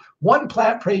burger or one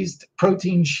plant-based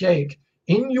protein shake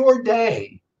in your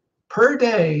day, per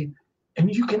day,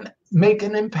 and you can make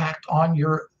an impact on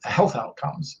your health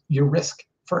outcomes, your risk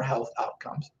for health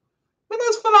outcomes. I mean,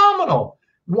 that's phenomenal.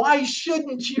 Why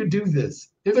shouldn't you do this?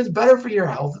 If it's better for your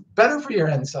health, better for your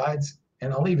insides,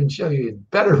 and I'll even show you it's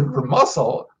better for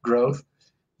muscle growth,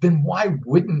 then why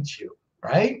wouldn't you,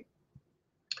 right?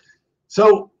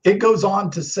 So it goes on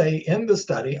to say in the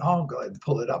study, I'll go ahead and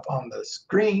pull it up on the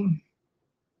screen,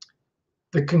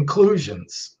 the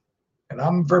conclusions, and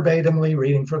I'm verbatimly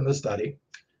reading from the study.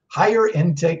 Higher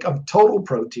intake of total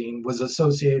protein was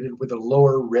associated with a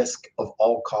lower risk of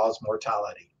all-cause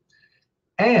mortality.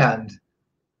 And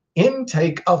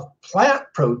intake of plant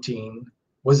protein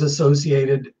was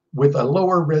associated with a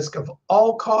lower risk of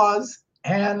all-cause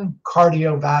and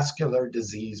cardiovascular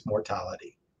disease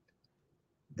mortality.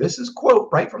 This is quote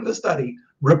right from the study.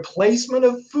 Replacement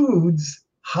of foods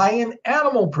high in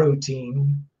animal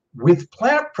protein with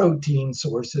plant protein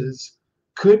sources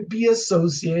could be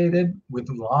associated with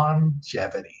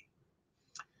longevity.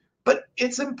 But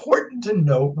it's important to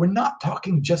note we're not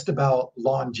talking just about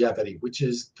longevity, which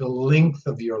is the length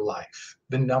of your life,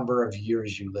 the number of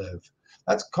years you live.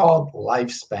 That's called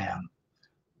lifespan.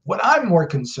 What I'm more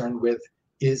concerned with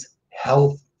is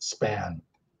health span,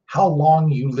 how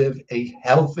long you live a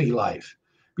healthy life.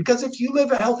 Because if you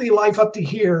live a healthy life up to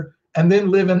here and then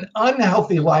live an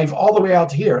unhealthy life all the way out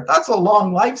to here, that's a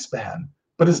long lifespan.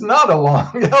 But it's not a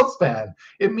long health span.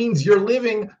 It means you're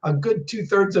living a good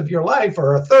 2/3 of your life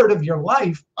or a third of your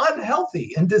life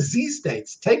unhealthy, in disease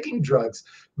states, taking drugs,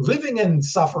 living in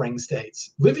suffering states,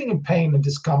 living in pain and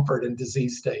discomfort and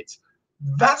disease states.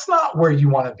 That's not where you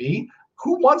want to be.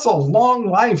 Who wants a long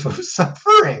life of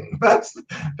suffering?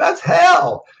 That's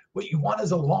hell. What you want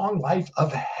is a long life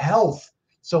of health.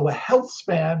 So a health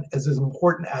span is as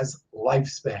important as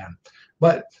lifespan.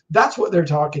 But that's what they're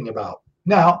talking about.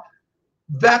 Now,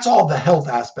 that's all the health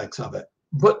aspects of it.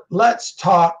 But let's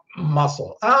talk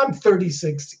muscle. I'm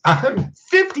 36, I'm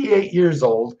 58 years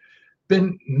old,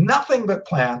 been nothing but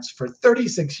plants for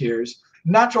 36 years,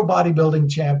 natural bodybuilding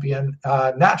champion,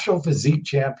 natural physique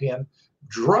champion,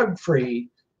 drug free,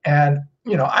 and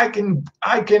I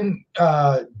can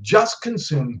just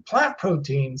consume plant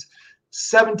proteins,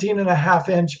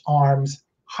 17.5-inch arms,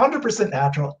 100%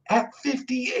 natural at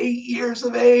 58 years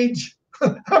of age.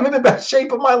 I'm in the best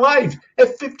shape of my life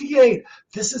at 58.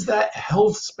 This is that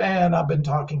health span I've been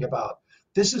talking about.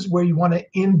 This is where you want to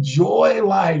enjoy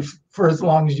life for as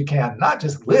long as you can, not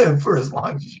just live for as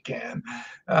long as you can.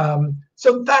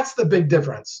 So that's the big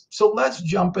difference. So let's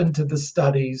jump into the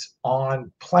studies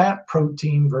on plant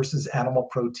protein versus animal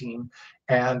protein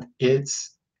and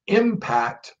its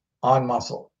impact on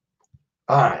muscle.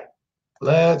 All right,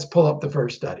 let's pull up the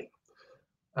first study.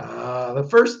 The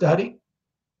first study,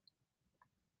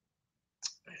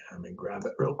 let me grab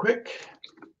it real quick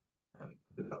and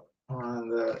put it up on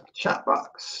the chat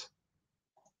box.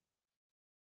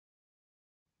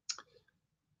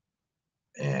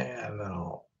 And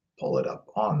I'll pull it up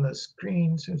on the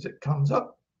screen as soon as it comes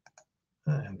up.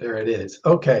 And there it is.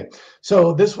 Okay,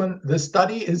 so this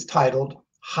study is titled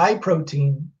High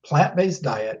Protein Plant-Based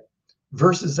Diet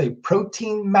versus a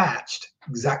protein matched,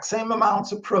 exact same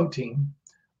amounts of protein,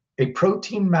 a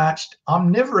protein matched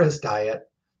omnivorous diet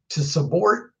to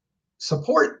support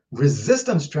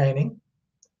resistance training,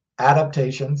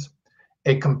 adaptations,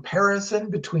 a comparison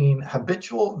between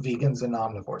habitual vegans and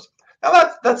omnivores.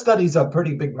 Now that study's a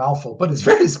pretty big mouthful, but it's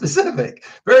very specific,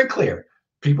 very clear.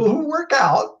 People who work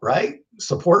out, right,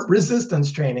 support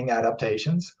resistance training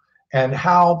adaptations, and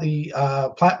how the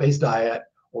plant-based diet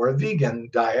or a vegan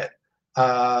diet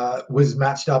was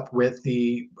matched up with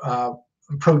the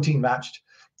protein matched.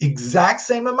 Exact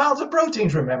same amounts of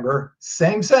proteins, remember,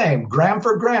 same, gram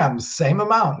for gram, same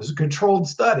amount. It was a controlled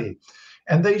study.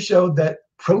 And they showed that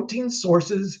protein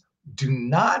sources do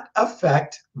not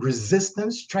affect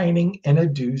resistance training and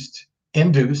induced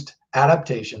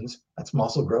adaptations. That's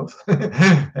muscle growth.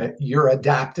 You're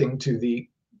adapting to the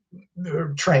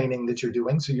training that you're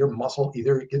doing. So your muscle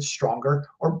either gets stronger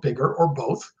or bigger or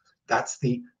both. That's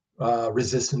the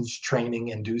resistance training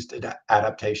induced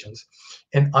adaptations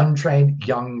in untrained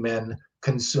young men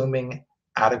consuming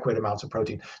adequate amounts of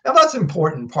protein. Now that's an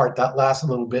important part, that last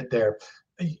little bit there.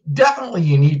 Definitely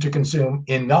you need to consume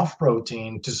enough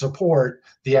protein to support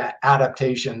the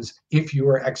adaptations if you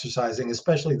are exercising,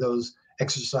 especially those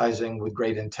exercising with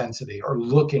great intensity or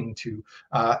looking to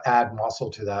add muscle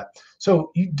to that.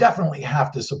 So you definitely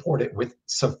have to support it with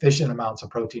sufficient amounts of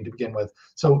protein to begin with.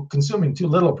 So consuming too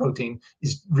little protein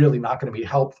is really not going to be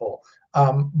helpful.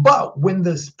 But when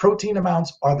the protein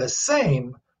amounts are the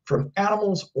same from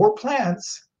animals or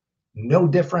plants, no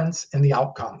difference in the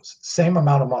outcomes, same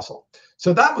amount of muscle.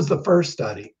 So that was the first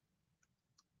study.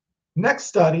 Next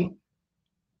study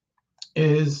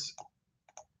is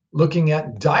looking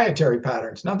at dietary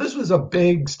patterns. Now, this was a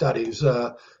big study. It was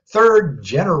a third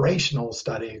generational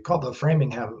study called the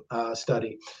Framingham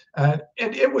study. And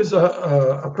it was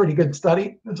a pretty good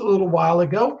study. It was a little while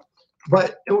ago,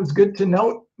 but it was good to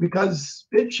note because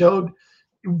it showed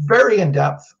very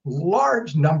in-depth,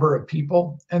 large number of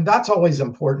people. And that's always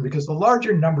important because the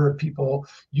larger number of people,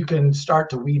 you can start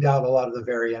to weed out a lot of the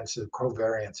variants, the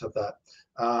covariance of that.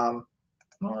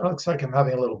 Well, it looks like I'm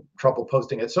having a little trouble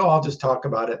posting it, so I'll just talk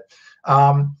about it.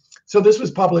 So this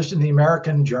was published in the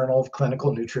American Journal of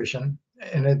Clinical Nutrition,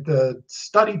 and the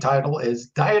study title is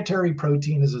Dietary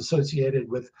Protein is Associated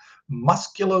with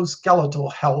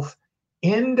Musculoskeletal Health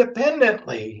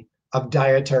Independently of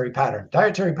Dietary Pattern.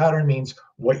 Dietary pattern means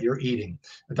what you're eating.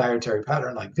 A dietary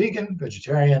pattern like vegan,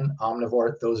 vegetarian,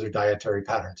 omnivore, those are dietary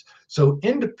patterns. So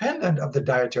independent of the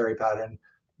dietary pattern,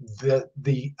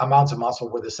 the amounts of muscle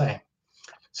were the same.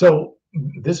 So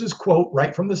this is quote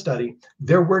right from the study.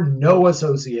 There were no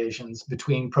associations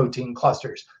between protein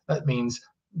clusters. That means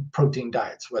protein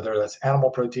diets, whether that's animal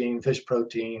protein, fish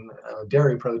protein,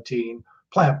 dairy protein,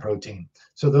 plant protein.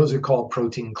 So those are called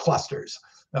protein clusters,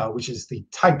 which is the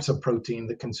types of protein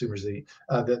that consumers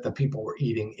that the people were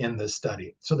eating in this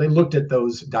study. So they looked at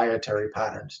those dietary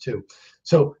patterns too.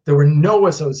 So there were no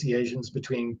associations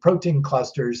between protein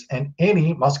clusters and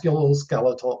any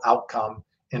musculoskeletal outcome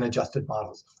in adjusted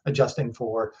models, adjusting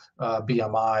for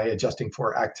BMI, adjusting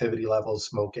for activity levels,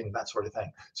 smoking, that sort of thing.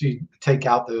 So you take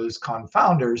out those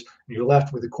confounders, and you're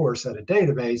left with a core set of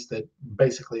database that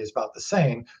basically is about the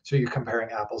same. So you're comparing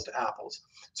apples to apples.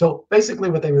 So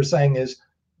basically what they were saying is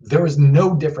there was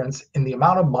no difference in the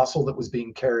amount of muscle that was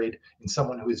being carried in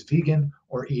someone who is vegan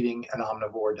or eating an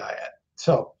omnivore diet.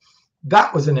 So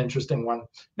that was an interesting one.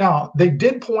 Now, they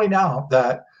did point out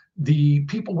that the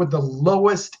people with the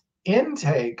lowest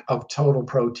intake of total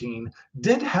protein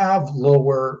did have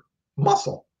lower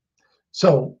muscle.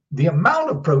 So the amount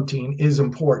of protein is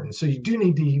important. So you do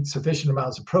need to eat sufficient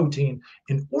amounts of protein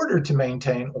in order to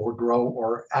maintain or grow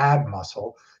or add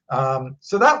muscle.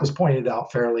 So that was pointed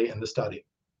out fairly in the study.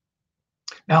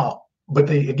 Now, but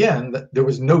there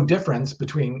was no difference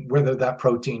between whether that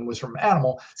protein was from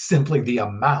animal, simply the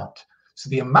amount. So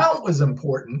the amount was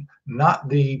important, not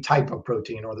the type of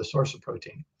protein or the source of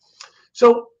protein.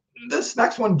 So this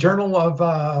next one, Journal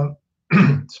of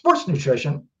Sports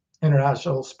Nutrition,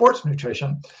 International Sports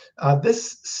Nutrition,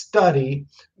 this study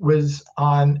was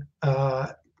on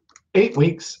 8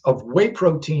 weeks of whey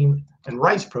protein and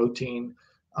rice protein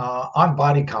on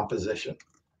body composition.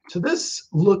 So this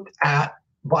looked at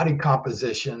body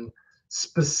composition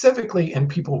specifically in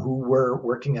people who were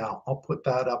working out. I'll put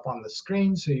that up on the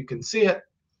screen so you can see it.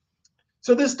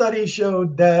 So this study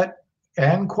showed that,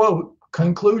 and quote,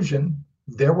 conclusion,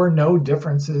 there were no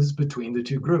differences between the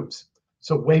two groups.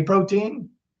 So whey protein,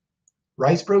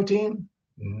 rice protein,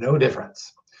 no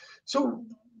difference. So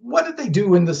what did they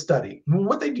do in the study? Well,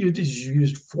 what they did is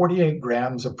used 48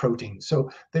 grams of protein.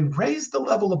 So they raised the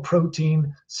level of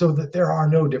protein so that there are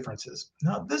no differences.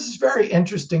 Now, this is very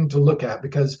interesting to look at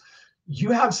because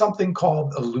you have something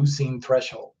called a leucine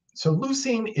threshold. So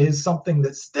leucine is something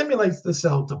that stimulates the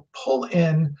cell to pull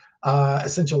in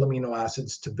essential amino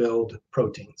acids to build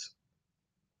proteins.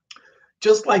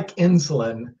 Just like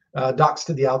insulin docks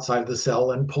to the outside of the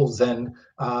cell and pulls in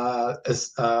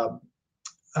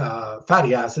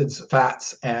fatty acids,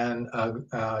 fats, and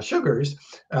sugars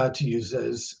to use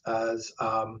as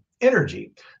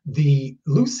energy. The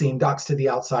leucine docks to the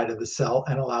outside of the cell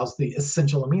and allows the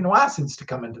essential amino acids to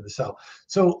come into the cell.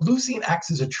 So leucine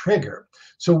acts as a trigger.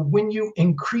 So when you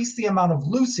increase the amount of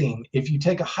leucine, if you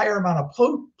take a higher amount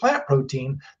of plant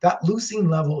protein, that leucine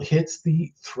level hits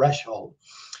the threshold.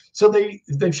 So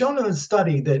they've shown in the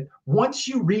study that once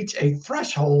you reach a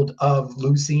threshold of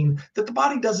leucine, that the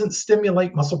body doesn't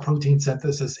stimulate muscle protein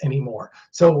synthesis anymore.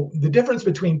 So the difference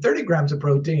between 30 grams of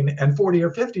protein and 40 or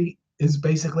 50 is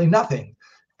basically nothing.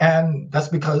 And that's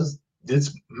because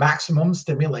this maximum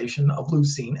stimulation of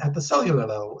leucine at the cellular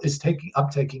level is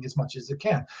uptaking as much as it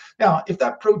can. Now, if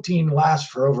that protein lasts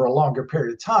for over a longer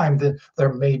period of time, then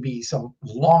there may be some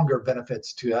longer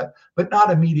benefits to it, but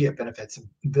not immediate benefits.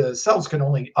 The cells can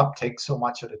only uptake so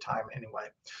much at a time anyway.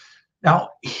 Now,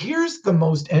 here's the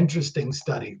most interesting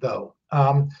study, though.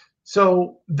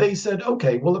 So they said,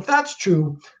 okay, well, if that's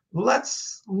true,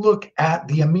 let's look at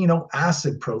the amino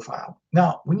acid profile.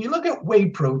 Now, when you look at whey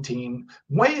protein,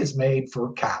 whey is made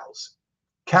for cows.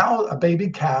 A baby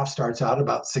calf starts out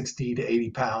about 60 to 80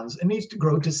 pounds and needs to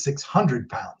grow to 600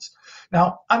 pounds.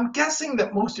 Now, I'm guessing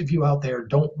that most of you out there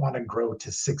don't want to grow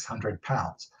to 600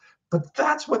 pounds, but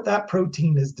that's what that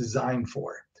protein is designed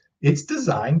for. It's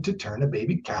designed to turn a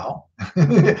baby cow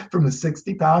from a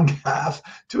 60-pound calf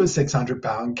to a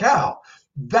 600-pound cow.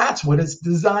 That's what it's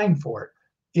designed for.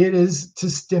 It is to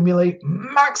stimulate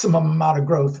maximum amount of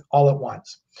growth all at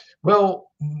once.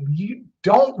 Well, you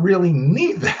don't really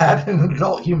need that in an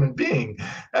adult human being.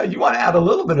 You want to add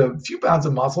a few pounds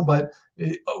of muscle, but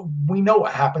we know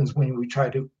what happens when we try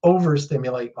to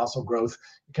overstimulate muscle growth.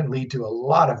 It can lead to a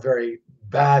lot of very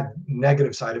bad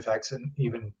negative side effects and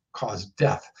even cause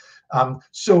death.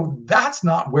 So that's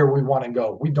not where we want to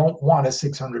go. We don't want a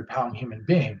 600-pound human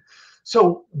being.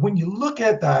 So when you look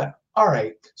at that, all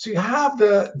right, so you have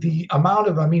the amount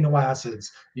of amino acids.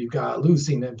 You've got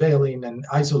leucine and valine and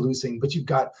isoleucine, but you've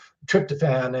got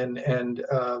tryptophan and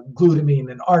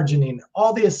glutamine and arginine,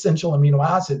 all the essential amino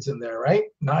acids in there, right?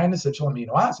 9 essential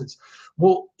amino acids.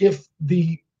 Well, if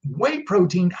the whey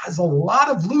protein has a lot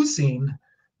of leucine,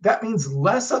 that means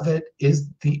less of it is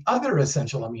the other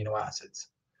essential amino acids.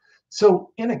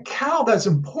 So in a cow, that's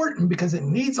important because it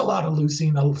needs a lot of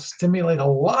leucine to stimulate a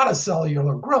lot of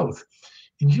cellular growth.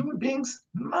 In human beings,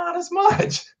 not as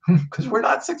much because we're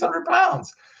not 600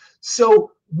 pounds.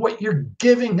 So what you're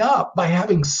giving up by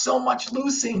having so much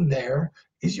leucine there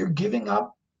is you're giving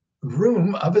up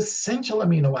room of essential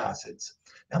amino acids.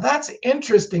 Now that's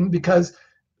interesting because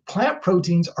plant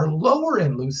proteins are lower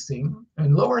in leucine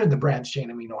and lower in the branched chain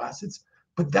amino acids,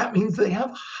 but that means they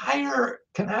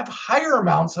can have higher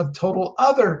amounts of total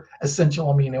other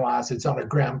essential amino acids on a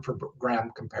gram per gram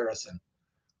comparison.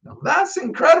 Now that's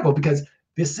incredible because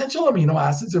the essential amino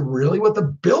acids are really what the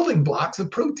building blocks of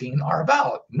protein are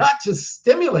about, not just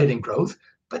stimulating growth,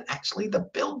 but actually the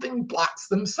building blocks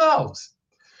themselves.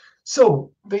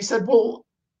 So they said, well,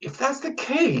 if that's the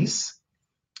case,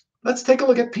 let's take a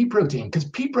look at pea protein, because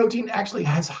pea protein actually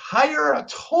has a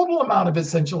total amount of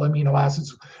essential amino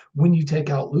acids when you take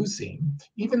out leucine,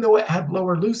 even though it had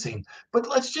lower leucine. But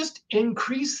let's just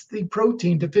increase the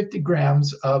protein to 50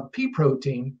 grams of pea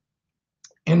protein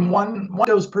in one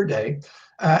dose per day,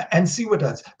 and see what it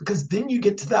does, because then you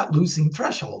get to that leucine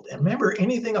threshold. And remember,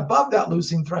 anything above that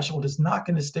leucine threshold is not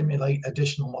going to stimulate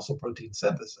additional muscle protein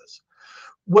synthesis.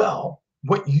 Well,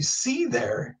 what you see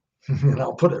there, and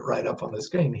I'll put it right up on the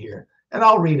screen here, and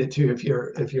I'll read it to you if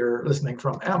you're listening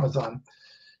from Amazon,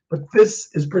 but this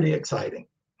is pretty exciting.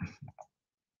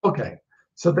 Okay,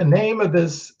 so the name of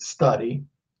this study,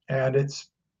 and it's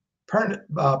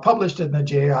published in the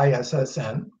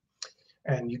JISSN,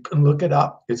 and you can look it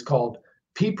up. It's called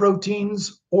Pea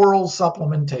Proteins Oral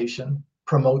Supplementation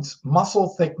Promotes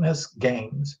Muscle Thickness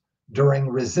Gains During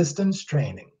Resistance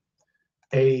Training,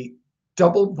 a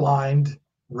double-blind,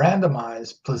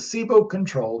 randomized,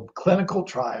 placebo-controlled clinical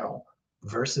trial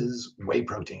versus whey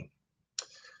protein.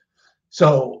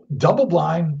 So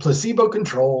double-blind,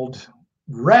 placebo-controlled,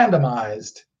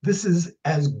 randomized, this is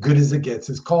as good as it gets.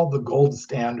 It's called the gold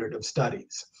standard of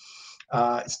studies.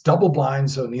 It's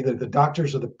double-blind, so neither the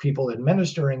doctors or the people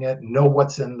administering it know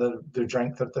what's in the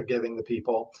drink that they're giving the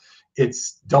people.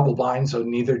 It's double-blind, so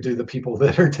neither do the people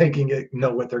that are taking it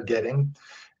know what they're getting.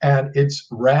 And it's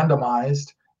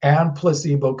randomized and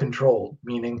placebo-controlled,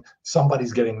 meaning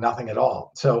somebody's getting nothing at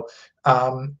all. So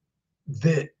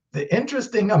the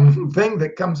interesting thing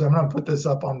that comes, I'm going to put this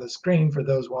up on the screen for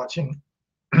those watching,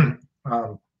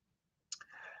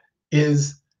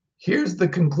 is here's the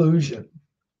conclusion.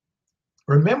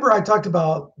 Remember, I talked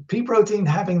about pea protein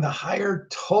having the higher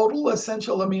total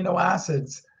essential amino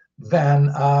acids than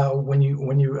when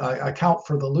you account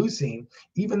for the leucine.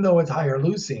 Even though it's higher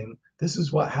leucine, this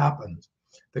is what happens.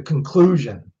 The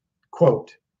conclusion,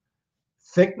 quote,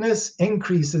 thickness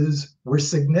increases were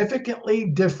significantly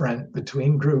different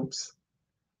between groups.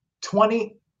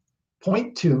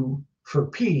 20.2 for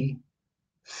pea,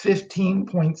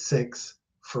 15.6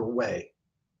 for whey.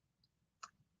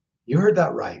 You heard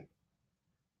that right.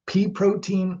 Pea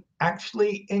protein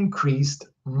actually increased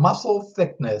muscle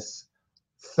thickness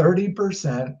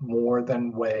 30% more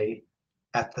than whey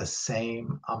at the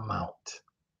same amount.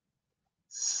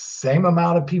 Same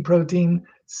amount of pea protein,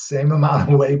 same amount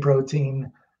of whey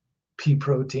protein. Pea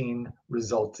protein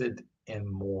resulted in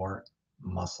more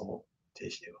muscle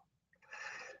tissue.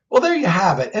 Well, there you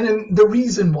have it. And the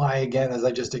reason why, again, as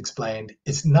I just explained,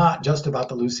 it's not just about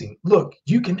the leucine. Look,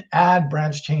 you can add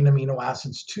branched chain amino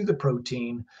acids to the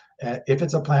protein if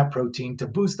it's a plant protein to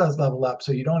boost that level up,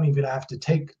 so you don't even have to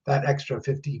take that extra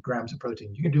 50 grams of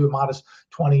protein. You can do a modest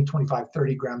 20, 25,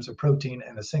 30 grams of protein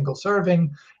in a single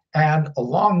serving. And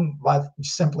along with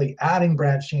simply adding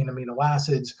branched chain amino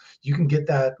acids, you can get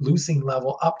that leucine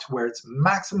level up to where it's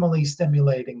maximally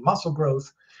stimulating muscle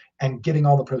growth and getting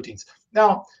all the proteins.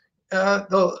 Now,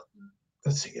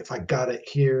 let's see if I got it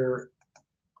here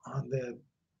on the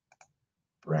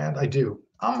brand. I do.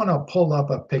 I'm going to pull up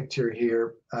a picture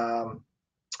here.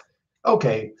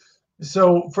 Okay,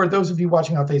 so for those of you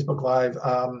watching on Facebook Live,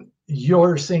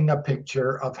 you're seeing a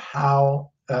picture of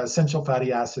how essential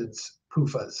fatty acids,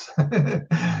 PUFAs,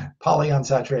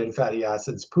 polyunsaturated fatty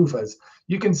acids, PUFAs.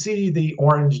 You can see the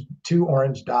two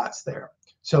orange dots there.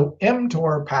 So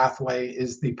mTOR pathway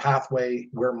is the pathway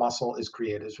where muscle is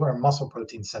created, is where muscle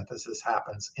protein synthesis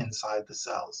happens inside the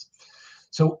cells.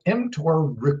 So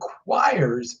mTOR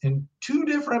requires in two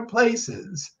different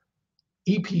places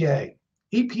EPA.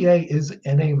 EPA is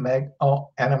an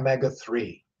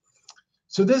omega-3.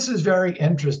 So this is very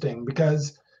interesting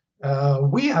because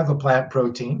we have a plant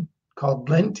protein called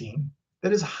lentine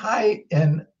that is high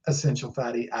in essential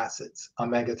fatty acids,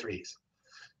 omega-3s.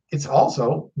 It's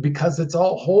also, because it's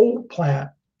all whole plant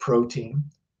protein,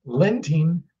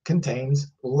 lentine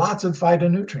contains lots of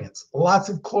phytonutrients, lots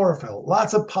of chlorophyll,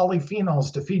 lots of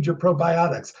polyphenols to feed your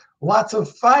probiotics, lots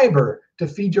of fiber to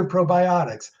feed your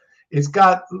probiotics. It's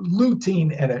got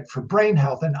lutein in it for brain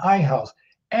health and eye health,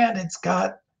 and it's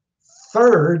got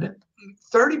 30%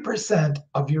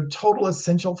 of your total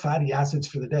essential fatty acids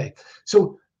for the day.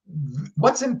 So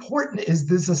what's important is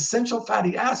these essential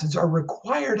fatty acids are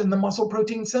required in the muscle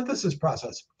protein synthesis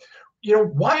process. You know,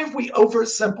 why have we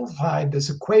oversimplified this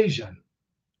equation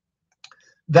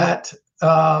that,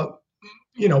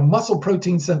 muscle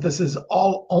protein synthesis is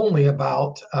all only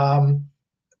about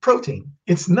protein?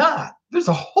 It's not. There's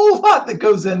a whole lot that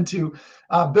goes into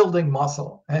building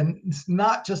muscle, and it's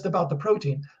not just about the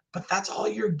protein, but that's all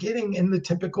you're getting in the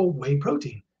typical whey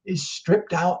protein is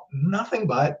stripped out, nothing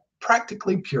but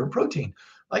practically pure protein,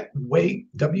 like whey,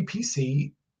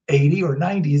 WPC, 80 or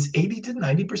 90 is 80 to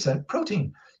 90%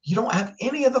 protein. You don't have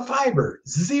any of the fiber,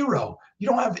 zero. You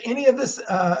don't have any of this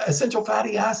essential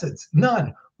fatty acids,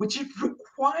 none, which is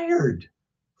required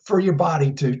for your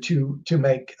body to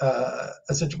make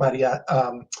essential fatty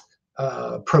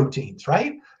proteins,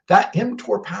 right? That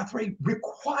mTOR pathway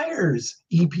requires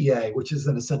EPA, which is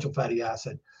an essential fatty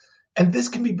acid. And this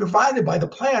can be provided by the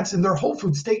plants in their whole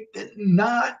food state,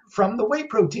 not from the whey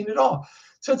protein at all.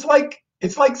 So it's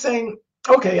like saying,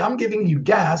 okay, I'm giving you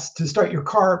gas to start your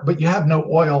car, but you have no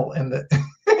oil in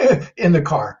the in the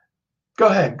car. Go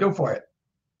ahead, go for it.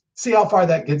 See how far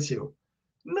that gets you.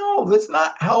 No, that's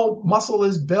not how muscle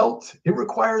is built. It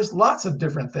requires lots of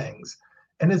different things.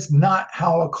 And it's not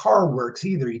how a car works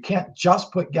either. You can't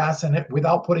just put gas in it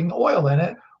without putting oil in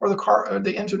it, or the car or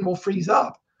the engine will freeze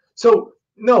up. So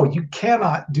no, you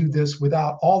cannot do this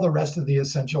without all the rest of the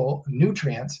essential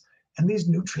nutrients. And these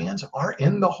nutrients are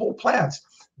in the whole plants.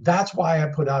 That's why I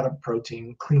put out a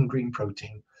protein, clean green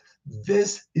protein.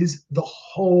 This is the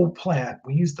whole plant.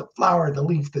 We use the flower, the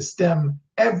leaf, the stem,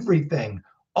 everything,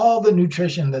 all the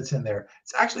nutrition that's in there.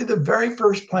 It's actually the very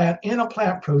first plant in a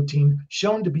plant protein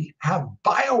shown to have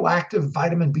bioactive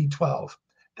vitamin B12.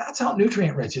 That's how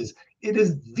nutrient rich it is. It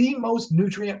is the most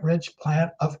nutrient rich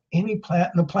plant of any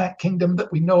plant in the plant kingdom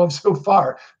that we know of so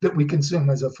far that we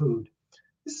consume as a food.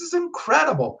 This is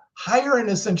incredible. Higher in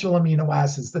essential amino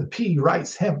acids than pea,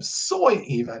 rice, hemp, soy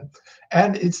even.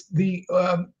 And it's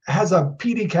has a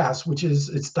PDCAS, which is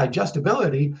its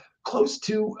digestibility, close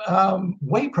to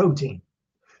whey protein.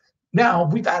 Now,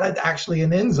 we've added actually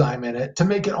an enzyme in it to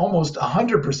make it almost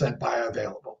 100%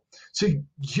 bioavailable. So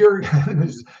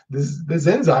this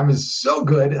enzyme is so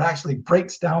good, it actually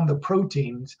breaks down the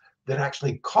proteins that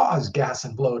actually cause gas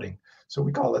and bloating. So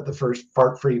we call it the first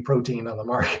fart-free protein on the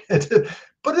market.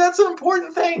 But that's an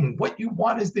important thing. What you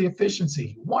want is the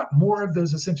efficiency. You want more of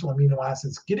those essential amino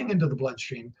acids getting into the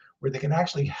bloodstream where they can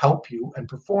actually help you and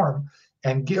perform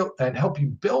and help you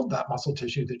build that muscle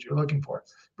tissue that you're looking for.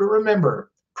 But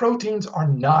remember, proteins are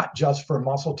not just for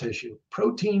muscle tissue.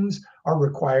 Proteins are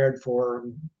required for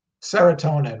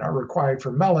serotonin, are required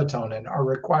for melatonin, are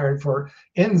required for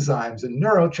enzymes and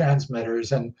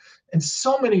neurotransmitters and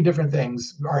so many different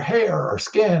things. Our hair, our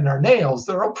skin, our nails,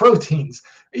 they're all proteins.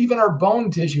 Even our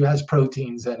bone tissue has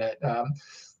proteins in it.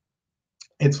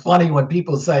 It's funny when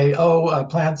people say, oh,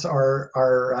 plants are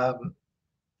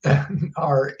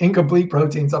incomplete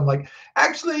proteins. I'm like,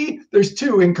 actually, there's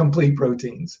two incomplete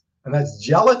proteins, and that's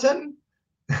gelatin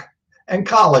and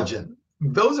collagen.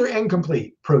 Those are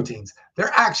incomplete proteins.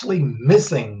 They're actually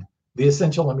missing the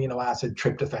essential amino acid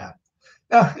tryptophan.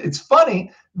 Now, it's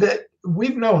funny that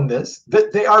we've known this,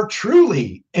 that they are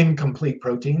truly incomplete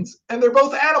proteins, and they're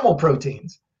both animal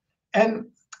proteins. And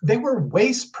they were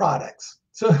waste products.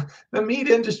 So the meat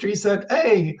industry said,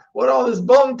 hey, what all this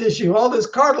bone tissue, all this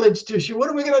cartilage tissue, what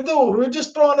are we going to do? We're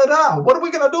just throwing it out. What are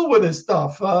we going to do with this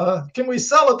stuff? Can we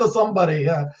sell it to somebody?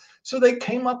 So they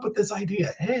came up with this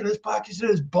idea. Hey, let's package it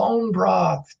as bone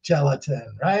broth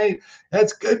gelatin, right?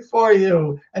 That's good for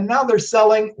you. And now they're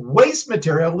selling waste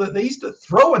material that they used to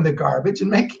throw in the garbage and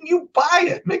making you buy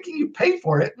it, making you pay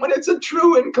for it when it's a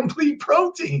true and complete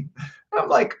protein. And I'm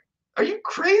like, are you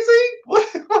crazy?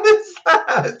 What is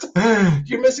that?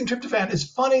 You're missing tryptophan.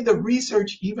 It's funny, the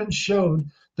research even showed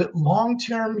that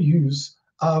long-term use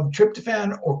of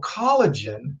tryptophan or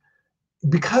collagen,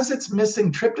 because it's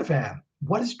missing tryptophan,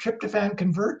 what does tryptophan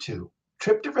convert to?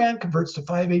 Tryptophan converts to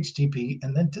 5-HTP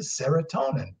and then to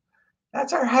serotonin.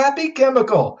 That's our happy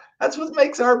chemical. That's what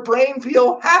makes our brain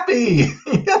feel happy.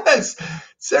 Yes,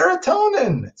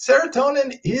 serotonin.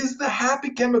 Serotonin is the happy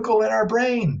chemical in our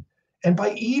brain. And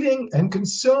by eating and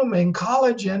consuming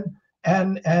collagen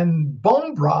and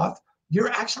bone broth,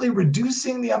 you're actually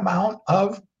reducing the amount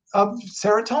of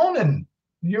serotonin.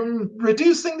 You're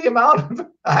reducing the amount of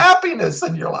happiness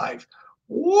in your life.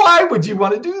 Why would you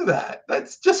want to do that?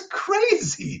 That's just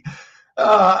crazy.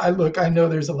 Look, I know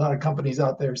there's a lot of companies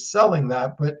out there selling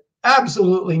that, but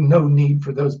absolutely no need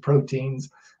for those proteins.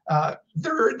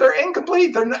 They're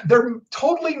incomplete. They're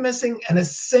totally missing an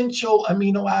essential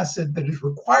amino acid that is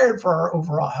required for our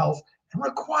overall health and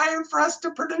required for us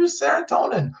to produce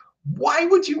serotonin. Why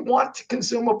would you want to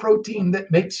consume a protein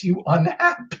that makes you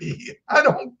unhappy? I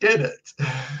don't get it.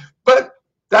 But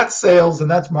that's sales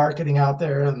and that's marketing out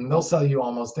there, and they'll sell you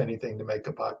almost anything to make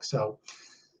a buck. So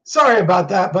sorry about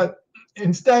that, but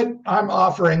instead, I'm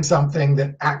offering something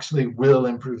that actually will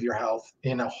improve your health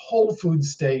in a whole food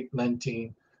state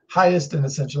lentine, highest in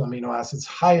essential amino acids,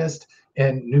 highest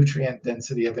in nutrient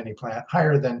density of any plant,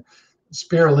 higher than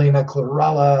spirulina,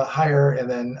 chlorella, higher, and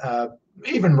then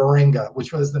even moringa,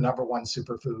 which was the #1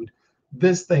 superfood.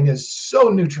 This thing is so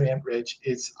nutrient rich,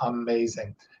 it's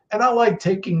amazing. And I like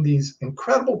taking these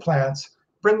incredible plants,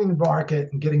 bringing them to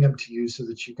market, and getting them to you so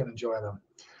that you can enjoy them.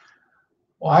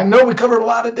 Well, I know we covered a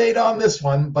lot of data on this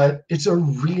one, but it's a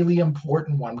really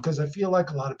important one because I feel like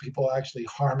a lot of people are actually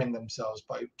harming themselves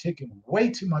by taking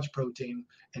way too much protein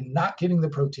and not getting the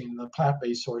protein in the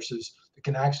plant-based sources that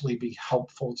can actually be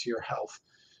helpful to your health.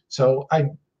 So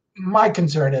my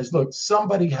concern is, look,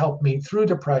 somebody helped me through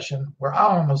depression where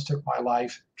I almost took my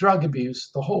life, drug abuse,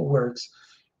 the whole works.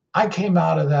 I came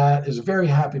out of that as a very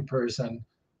happy person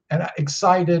and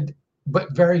excited,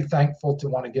 but very thankful to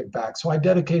want to give back. So I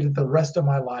dedicated the rest of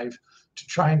my life to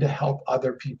trying to help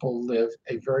other people live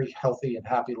a very healthy and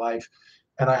happy life.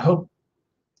 And I hope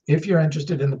if you're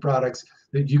interested in the products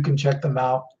that you can check them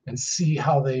out and see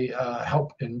how they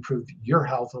help improve your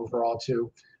health overall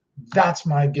too. That's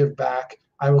my give back.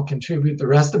 I will contribute the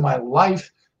rest of my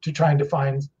life to trying to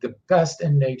find the best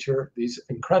in nature, these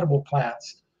incredible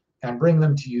plants, and bring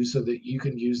them to you so that you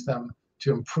can use them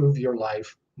to improve your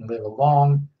life and live a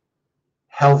long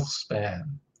health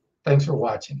span. Thanks for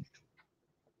watching.